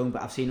 I was young,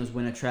 but I've seen us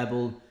win a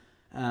treble.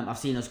 I've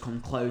seen us come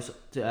close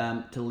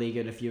to the league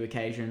on a few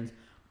occasions.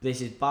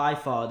 This is by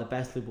far the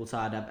best Liverpool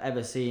side I've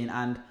ever seen.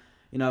 And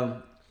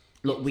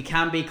look, we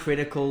can be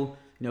critical.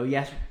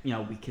 Yes,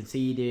 we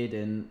conceded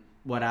and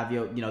what have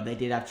you. they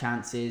did have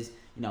chances.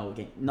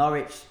 Against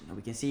Norwich,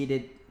 we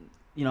conceded.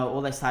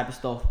 All this type of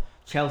stuff.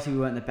 Chelsea, we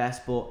weren't the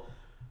best, but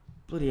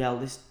bloody hell,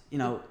 this.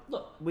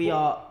 Look, we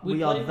are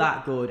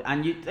that good,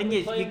 and you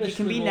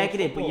can be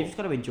negative, but you've just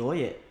got to enjoy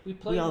it.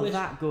 We are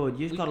that good.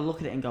 You've got to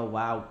look at it and go,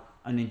 wow,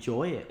 and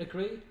enjoy it.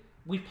 Agreed.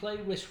 We play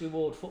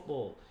risk-reward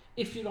football.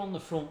 If you're on the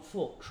front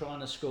foot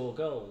trying to score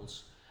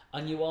goals,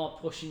 and you are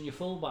pushing your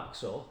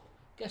fullbacks up,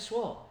 guess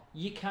what?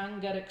 You can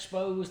get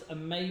exposed,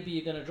 and maybe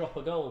you're going to drop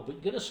a goal, but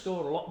you're going to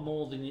score a lot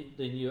more than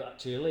you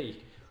actually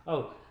leak.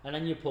 Oh, and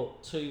then you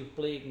put two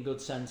bleeding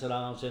good centre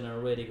halves in and a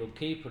really good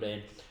keeper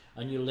in,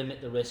 and you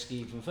limit the risk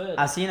even further.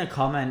 I seen a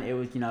comment. It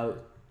was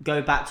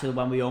go back to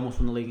when we almost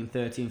won the league in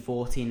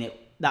 13-14.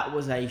 That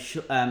was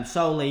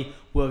solely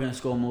we're going to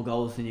score more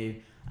goals than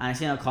you. And I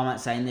seen a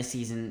comment saying this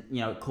season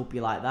it could be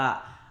like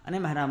that. And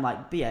in my head I'm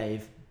like,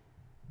 behave,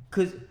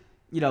 because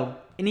and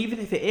even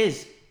if it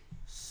is,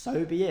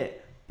 so be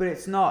it. But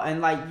it's not,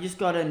 and you just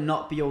gotta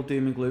not be all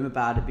doom and gloom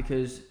about it,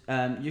 because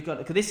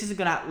because this isn't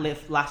gonna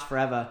last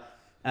forever.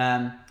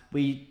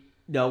 We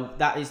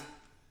that is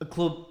a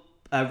club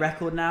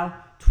record now.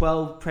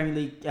 12 Premier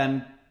League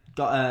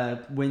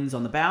got wins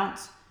on the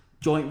bounce,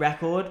 joint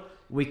record.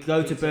 We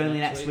go to Burnley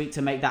next week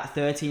to make that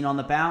 13 on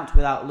the bounce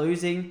without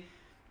losing.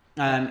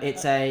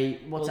 It's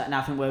that now?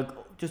 I think we're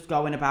just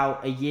going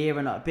about a year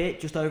and a bit,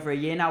 just over a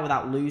year now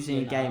without losing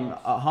a game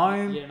at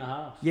home. Year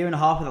and a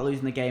half without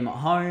losing the game at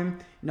home.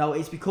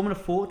 It's becoming a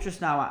fortress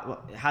now.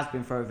 It has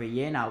been for over a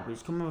year now, but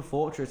it's becoming a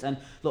fortress. And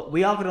look,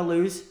 we are going to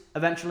lose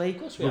eventually. Of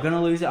course we're going to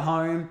lose at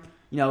home.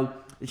 The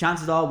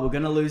chances are we're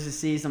going to lose this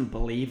season,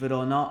 believe it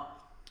or not.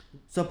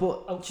 So,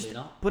 but hopefully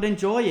not. But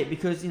enjoy it,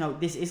 because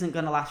this isn't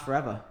going to last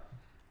forever.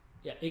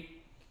 Yeah,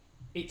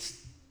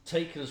 it's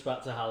taken us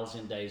back to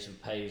halcyon days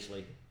of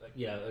Paisley.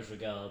 As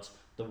regards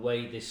the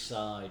way this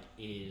side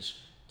is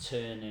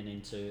turning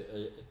into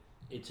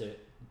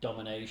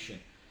domination,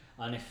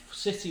 and if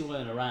City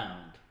weren't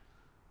around,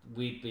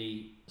 we'd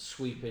be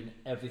sweeping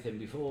everything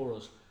before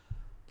us.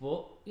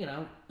 But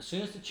as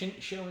soon as the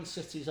chinks show in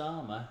City's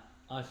armour,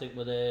 I think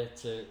we're there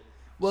to.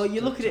 Well,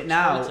 you look at it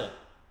now.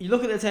 You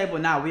look at the table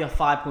now. We are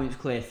 5 points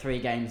clear, 3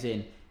 games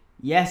in.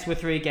 Yes, we're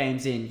 3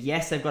 games in.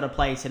 Yes, they've got to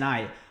play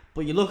tonight.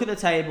 But you look at the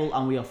table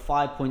and we are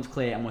 5 points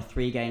clear and we're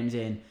 3 games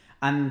in.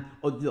 And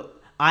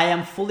I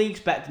am fully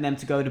expecting them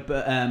to go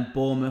to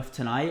Bournemouth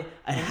tonight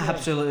and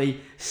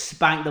absolutely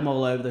spank them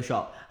all over the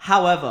shop.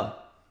 However,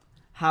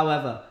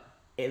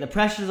 The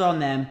pressure's on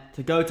them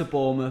to go to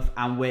Bournemouth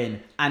and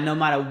win. And no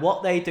matter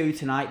what they do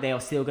tonight, they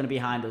are still going to be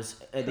behind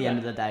us at the end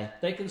of the day.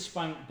 They can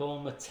spank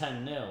Bournemouth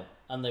 10-0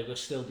 and they will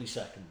still be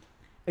second.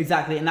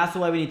 Exactly, and that's the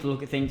way we need to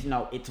look at things.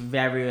 It's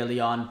very early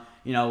on.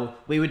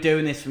 We were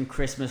doing this from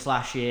Christmas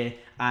last year,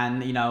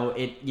 and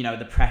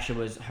the pressure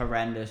was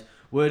horrendous.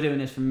 We're doing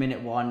this from minute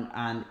one,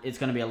 and it's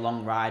going to be a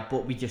long ride,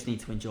 but we just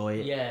need to enjoy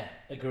it. Yeah,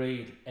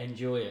 agreed.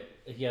 Enjoy it.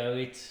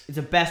 It's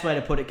the best way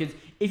to put it, because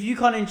if you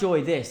can't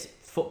enjoy this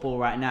football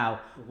right now,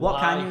 what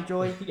can you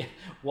enjoy?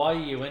 Why are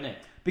you in it?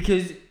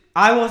 Because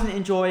I wasn't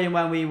enjoying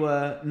when we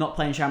were not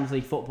playing Champions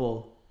League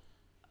football.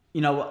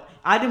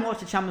 I didn't watch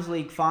the Champions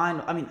League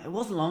final. I mean, it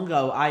wasn't long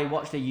ago. I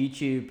watched a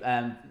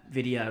YouTube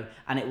video,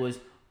 and it was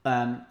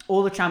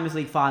all the Champions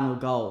League final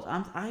goals.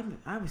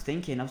 I was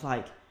thinking, I was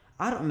like,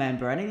 I don't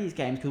remember any of these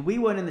games because we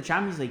weren't in the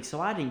Champions League, so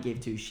I didn't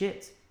give two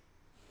shits.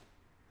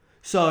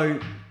 So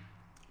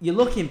you're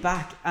looking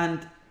back,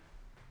 and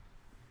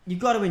you've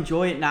got to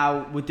enjoy it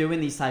now. We're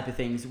doing these type of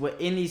things. We're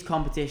in these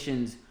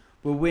competitions.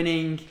 We're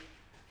winning,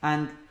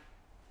 and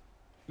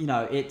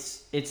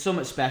it's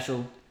something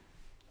special.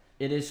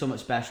 It is somewhat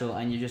special,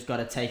 and you just got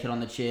to take it on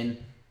the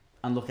chin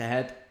and look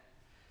ahead.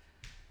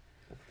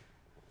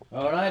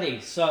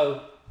 Alrighty,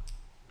 so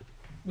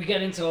we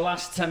get into the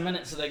last 10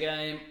 minutes of the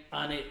game,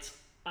 and it's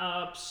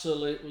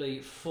absolutely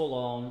full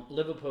on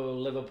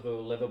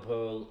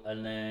Liverpool,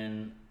 and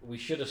then we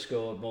should have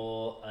scored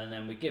more, and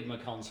then we give them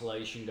a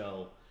consolation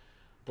goal.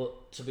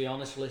 But to be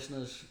honest,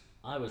 listeners,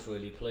 I was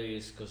really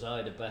pleased because I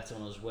had a bet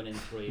on us winning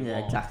 3-1.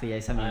 Yeah, exactly.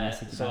 Yeah,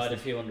 so I had a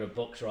few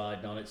 $100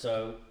 riding on it.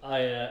 So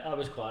I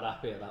was quite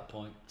happy at that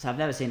point. So I've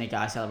never seen a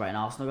guy celebrate an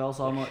Arsenal goal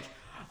so much.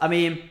 I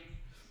mean,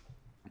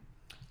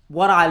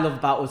 what I love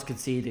about us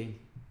conceding,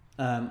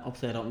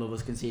 obviously I don't love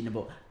us conceding,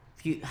 but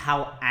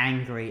how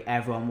angry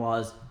everyone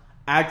was.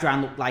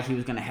 Adrian looked like he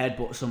was going to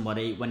headbutt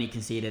somebody when he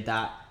conceded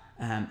that.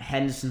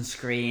 Henderson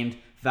screamed.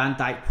 Van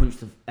Dijk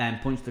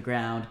punched the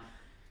ground.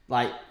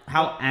 Like,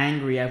 how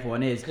angry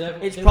everyone is.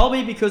 It's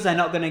probably because they're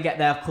not going to get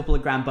their couple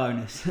of grand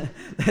bonus.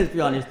 Let's be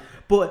honest.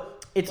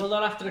 But it's... Well,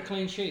 not after a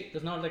clean sheet.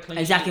 There's not a clean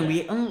sheet. Exactly.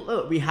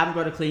 We haven't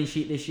got a clean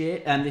sheet this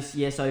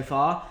year so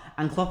far.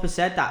 And Klopp has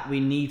said that we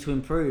need to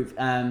improve.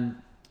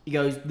 He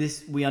goes,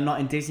 we are not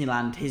in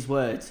Disneyland, his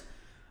words.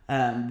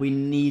 We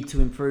need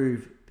to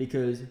improve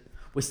because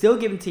we're still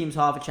giving teams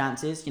half a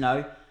chances,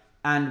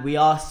 and we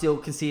are still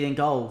conceding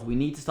goals. We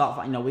need to start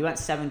fighting. We went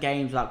 7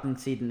 games without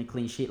conceding a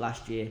clean sheet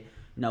last year.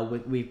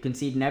 We've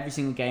conceded in every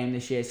single game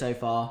this year so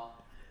far.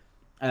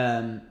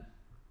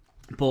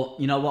 But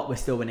you know what? We're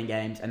still winning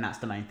games, and that's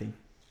the main thing.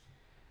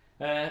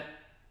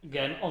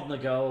 Again, on the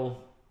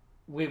goal,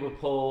 we were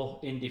poor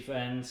in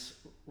defence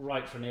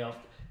right from the off.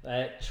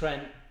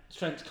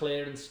 Trent's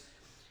clearance,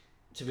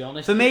 to be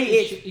honest, for me,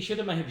 he should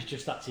have maybe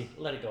just actually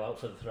let it go out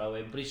for the throw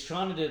in, but he's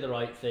trying to do the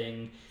right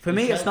thing. For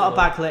me, it's not a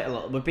bad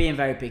clearance. We're being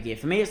very big here.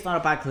 For me, it's not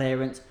a bad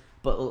clearance,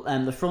 but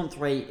the front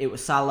three, it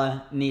was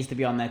Salah needs to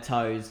be on their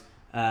toes.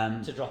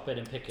 To drop in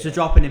and pick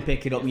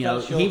it up.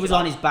 He was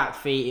on his back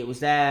feet. It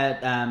was their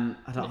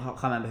I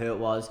can't remember who it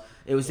was.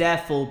 It was their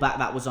full back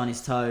that was on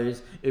his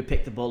toes who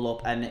picked the ball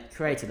up and it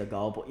created a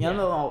goal. But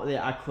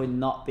I could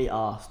not be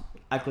arsed.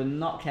 I could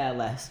not care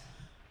less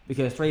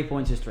because 3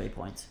 points is 3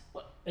 points.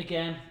 But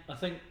again, I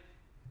think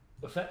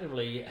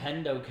effectively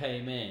Hendo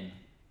came in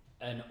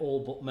and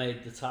all but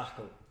made the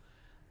tackle,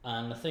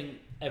 and I think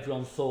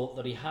everyone thought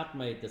that he had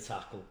made the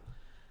tackle.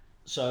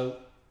 So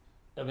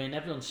I mean,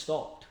 everyone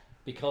stopped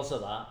because of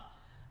that,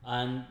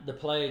 and the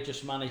player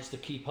just managed to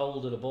keep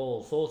hold of the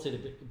ball, thought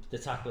the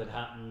tackle had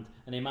happened,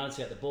 and he managed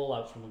to get the ball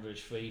out from under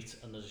his feet,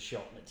 and there's a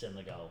shot and it's in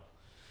the goal.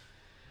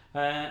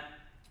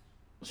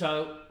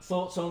 So,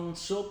 thoughts on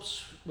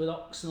subs with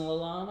Ox and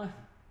Lallana?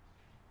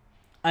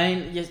 I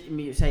mean,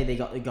 you say they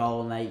got the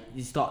goal and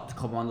they started to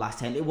come on last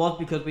 10. It was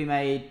because we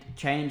made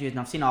changes, and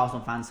I've seen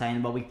Arsenal fans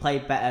saying, well, we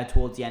played better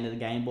towards the end of the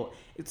game, but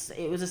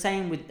it was the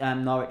same with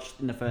Norwich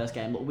in the first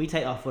game. But we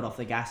take our foot off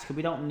the gas because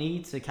we don't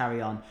need to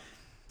carry on.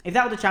 If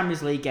that was the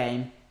Champions League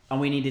game and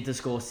we needed to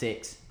score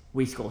 6,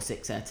 we scored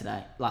 6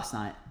 there last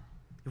night.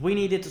 If we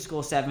needed to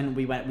score 7,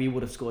 we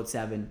would have scored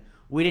 7.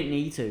 We didn't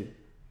need to.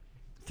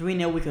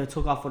 3-0, we could have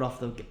took our foot off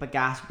the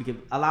gas. We could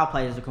allow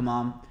players to come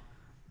on.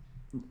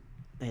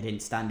 They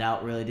didn't stand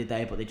out really, did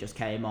they? But they just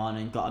came on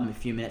and got them a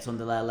few minutes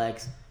under their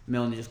legs.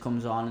 Milner just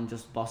comes on and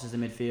just bosses the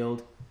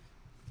midfield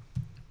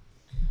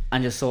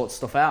and just sorts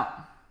stuff out.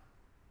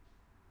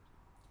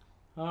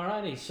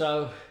 Alrighty,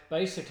 so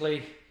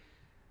basically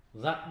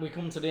that we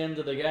come to the end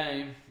of the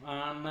game,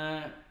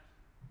 and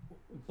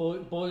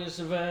boys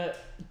have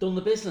done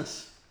the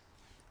business.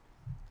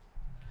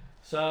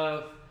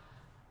 So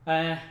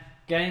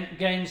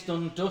game's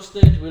done,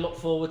 dusted. We look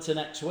forward to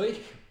next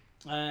week.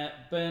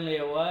 Burnley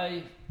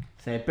away.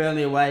 So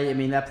Burnley away. I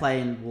mean, they're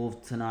playing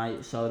Wolves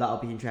tonight, so that'll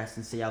be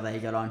interesting to see how they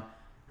get on.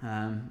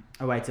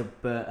 Away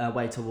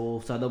to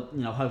Wolves, so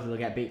they'll, hopefully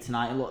they'll get beat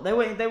tonight. And look, they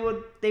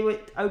were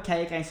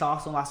okay against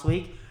Arsenal last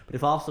week, but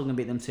if Arsenal can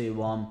beat them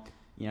 2-1,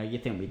 you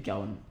think we'd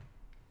go and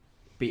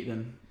beat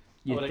them.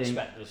 I would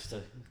expect us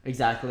to.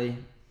 Exactly.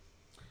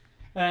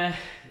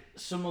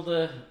 Some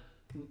other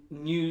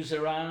news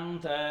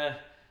around.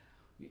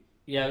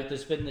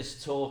 There's been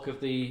this talk of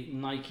the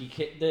Nike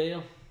kit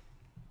deal.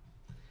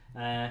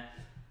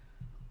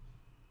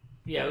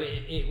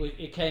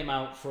 It came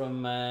out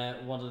from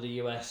one of the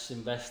US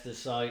investor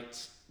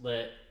sites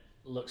that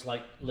looks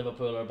like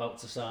Liverpool are about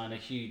to sign a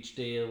huge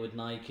deal with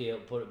Nike.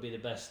 It'll be the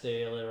best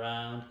deal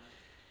around.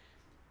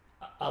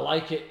 I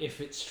like it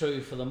if it's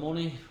true for the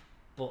money,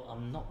 but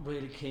I'm not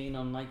really keen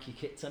on Nike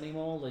kits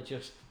anymore. They're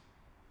just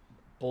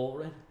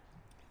boring.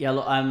 Yeah,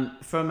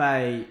 look, from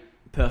a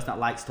person that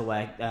likes to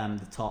wear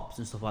the tops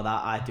and stuff like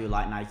that, I do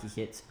like Nike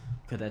kits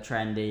because they're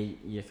trendy.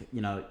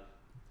 You know,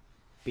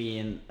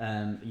 being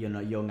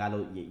young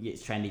adult,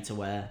 it's trendy to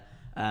wear.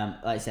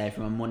 Like I say,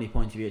 from a money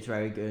point of view, it's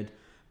very good.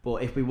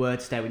 But if we were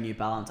to stay with New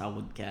Balance, I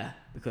wouldn't care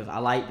because I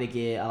like the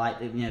gear. I like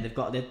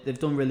they've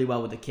done really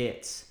well with the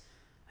kits.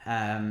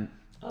 I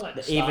like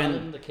the style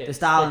in the kits. The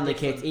style in the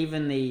kits,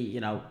 even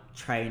the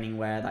training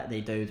wear that they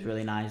do is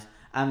really nice.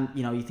 And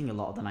you think a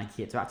lot of the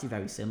Nike kits are actually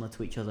very similar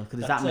to each other because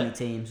there's that many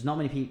teams. Not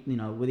many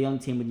people, we're the only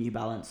team with New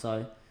Balance,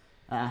 so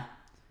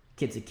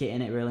kids are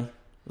kitting it really.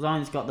 As long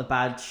as it's got the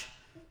badge,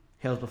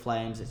 Hillsborough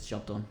Flames, it's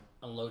job done.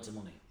 And loads of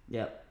money.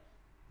 Yep.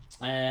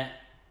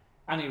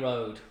 Annie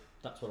Road,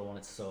 that's what I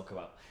wanted to talk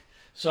about.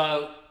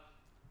 So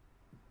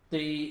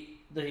the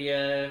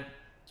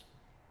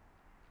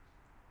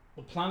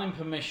planning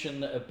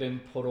permission that have been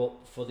put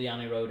up for the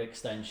Annie Road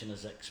extension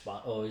has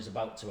expired, or is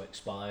about to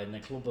expire, and the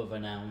club have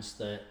announced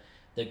that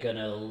they're going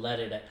to let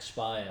it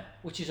expire,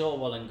 which is all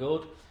well and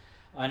good.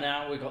 And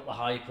now we've got the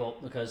hype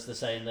up because they're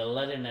saying they're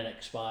letting it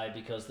expire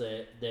because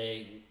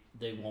they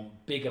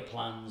want bigger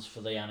plans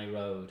for the Annie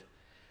Road.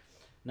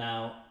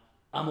 Now,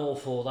 I'm all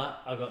for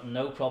that. I've got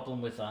no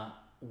problem with that.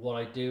 What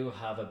I do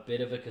have a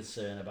bit of a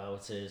concern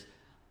about is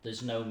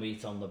there's no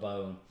meat on the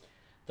bone.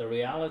 The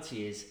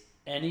reality is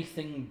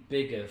anything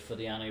bigger for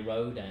the Annie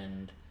Road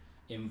end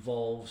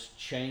involves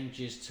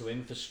changes to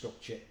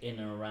infrastructure in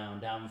and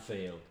around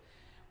Anfield,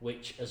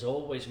 which has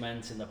always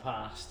meant in the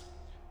past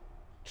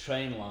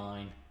train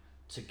line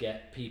to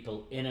get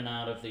people in and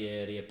out of the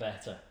area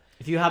better.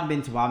 If you haven't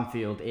been to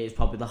Anfield, it is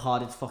probably the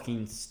hardest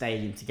fucking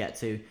stadium to get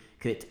to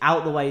because it's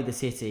out the way of the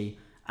city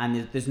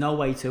and there's no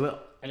way to it.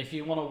 And if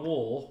you want to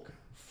walk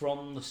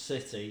from the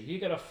city, you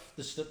get off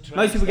the train.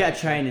 Most people get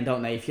a train,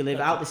 don't they? If you live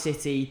out the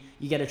city,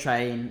 you get a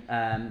train,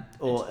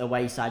 or a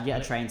wayside, you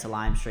get a train to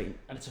Lime Street.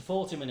 And it's a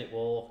 40-minute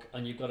walk,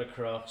 and you've got to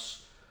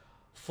cross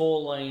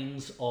 4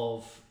 lanes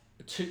of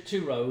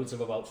two roads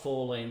of about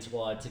 4 lanes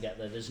wide to get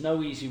there. There's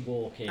no easy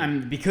walking.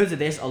 And because of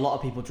this, a lot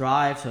of people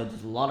drive, so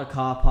there's a lot of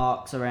car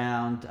parks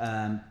around.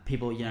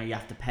 People, you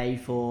have to pay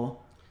for.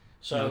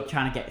 So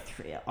trying to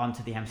get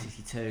onto the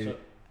M62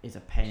 is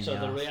a pain in the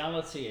arse. So the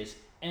reality is,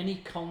 any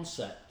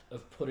concept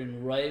of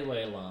putting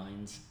railway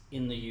lines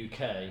in the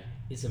UK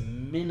is a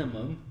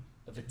minimum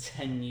of a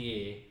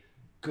 10-year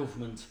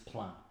government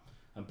plan.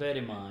 And bear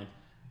in mind,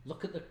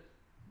 look at the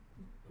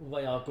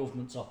way our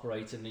governments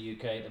operate in the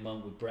UK at the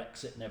moment with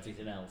Brexit and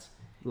everything else.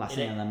 Last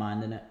thing on their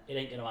mind, isn't it? It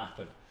ain't going to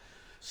happen.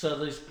 So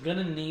there's going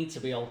to need to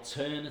be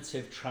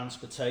alternative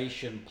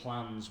transportation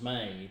plans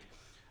made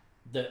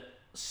that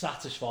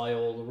satisfy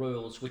all the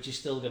rules, which is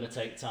still going to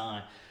take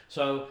time.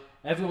 So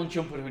everyone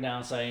jumping up and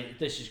down saying,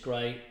 this is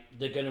great,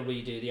 they're going to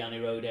redo the Annie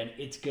Road end,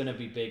 it's going to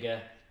be bigger.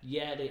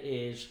 Yeah, it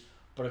is,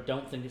 but I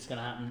don't think it's going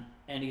to happen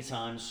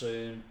anytime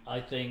soon.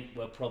 I think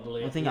we're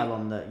probably... I think how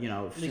long that,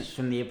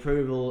 from the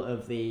approval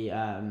of the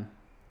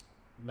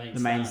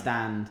main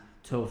stand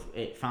to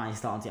it finally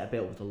starting to get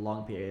built was a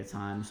long period of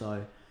time.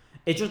 So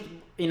it just,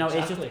 exactly.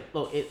 it's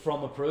just...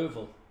 From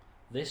approval.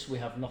 This, we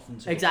have nothing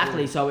to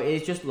Exactly, approve. so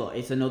it's just,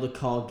 it's another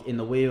cog in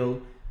the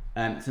wheel.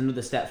 It's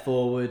another step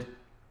forward.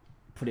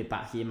 Put it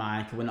back to your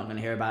mind, because we're not going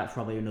to hear about it for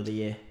probably another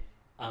year.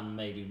 And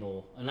maybe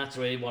more. And that's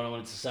really what I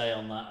wanted to say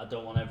on that. I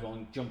don't want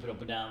everyone jumping up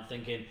and down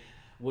thinking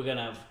we're going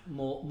to have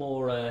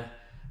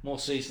more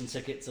season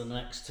tickets in the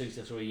next 2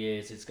 to 3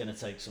 years. It's going to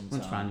take some time.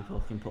 We're trying to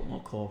fucking put more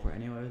corporate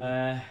anyway.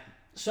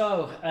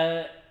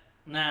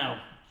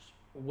 Now,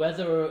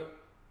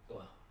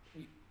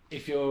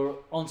 if you're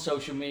on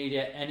social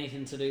media,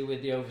 anything to do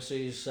with the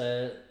overseas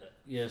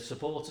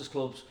supporters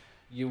clubs,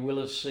 you will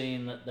have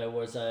seen that there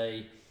was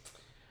a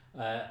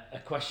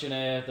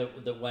questionnaire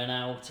that went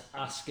out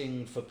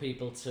asking for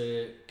people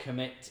to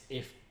commit.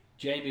 If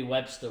Jamie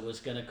Webster was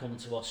going to come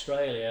to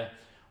Australia,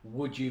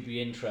 would you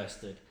be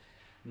interested?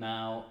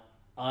 Now,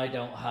 I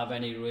don't have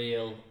any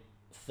real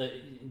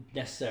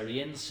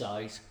necessary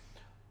insight,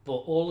 but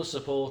all the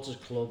supporters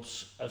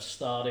clubs have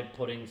started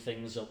putting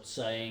things up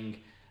saying,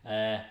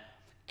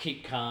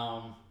 keep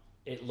calm,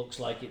 it looks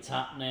like it's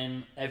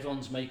happening,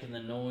 everyone's making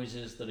the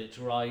noises that it's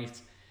right.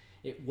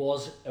 It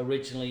was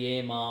originally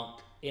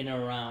earmarked in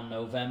around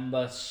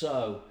November,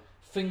 so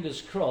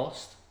fingers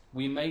crossed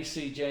we may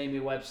see Jamie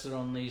Webster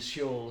on these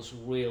shores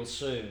real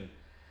soon.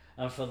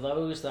 And for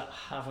those that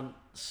haven't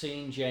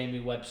seen Jamie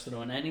Webster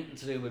on anything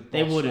to do with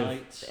they boss would have.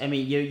 nights, I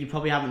mean, you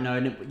probably haven't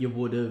known it, but you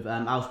would have.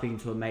 I was speaking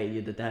to a mate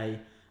the other day,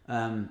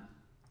 and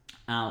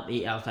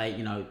I was like,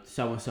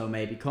 so and so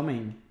may be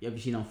coming. Have you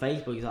seen on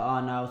Facebook? He's like,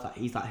 oh no.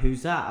 He's like,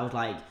 who's that? I was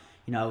like,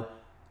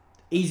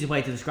 easiest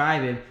way to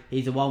describe him,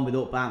 he's the one with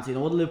up bouncing.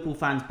 All the Liverpool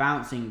fans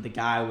bouncing the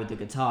guy with the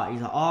guitar.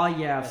 He's like, oh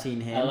yeah, I've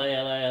seen him.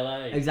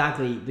 LA.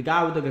 Exactly, the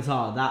guy with the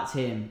guitar, that's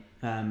him.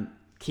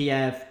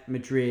 Kiev,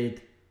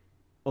 Madrid,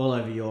 all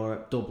over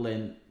Europe,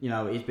 Dublin.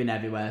 He's been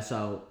everywhere.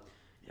 So,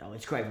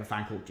 it's great for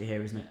fan culture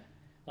here, isn't it?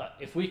 Like,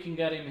 if we can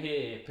get him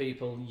here,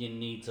 people, you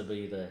need to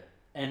be there.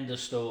 End of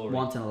story.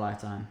 Once in a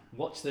lifetime.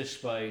 Watch this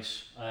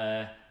space.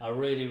 I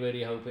really,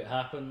 really hope it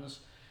happens.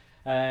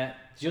 The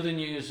other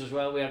news as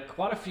well, we had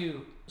quite a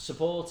few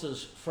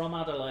supporters from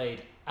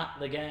Adelaide at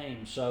the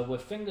game, so we're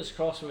fingers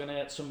crossed we're going to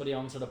get somebody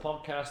onto the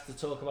podcast to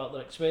talk about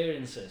their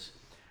experiences.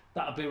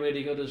 That would be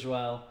really good as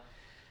well.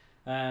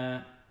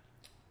 Any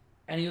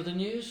other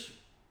news?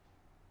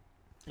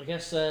 I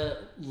guess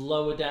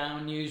lower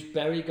down news,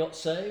 Bury got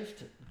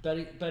saved.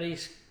 Bury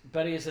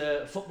is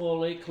a football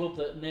league club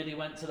that nearly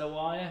went to the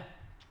wire.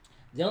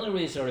 The only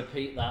reason I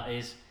repeat that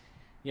is,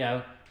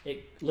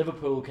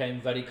 Liverpool came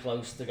very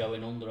close to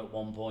going under at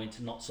one point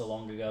not so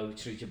long ago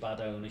due to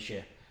bad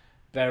ownership.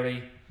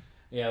 Bury,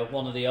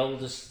 one of the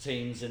oldest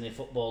teams in the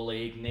football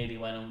league, nearly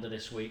went under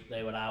this week.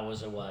 They were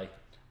hours away,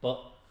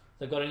 but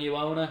they've got a new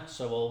owner,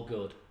 so all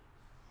good.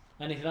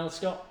 Anything else,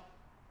 Scott?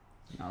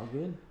 All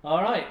good.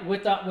 All right,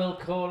 with that we'll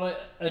call it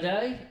a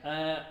day.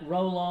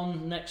 Roll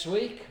on next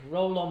week.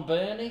 Roll on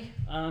Burnley,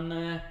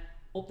 and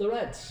up the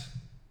Reds.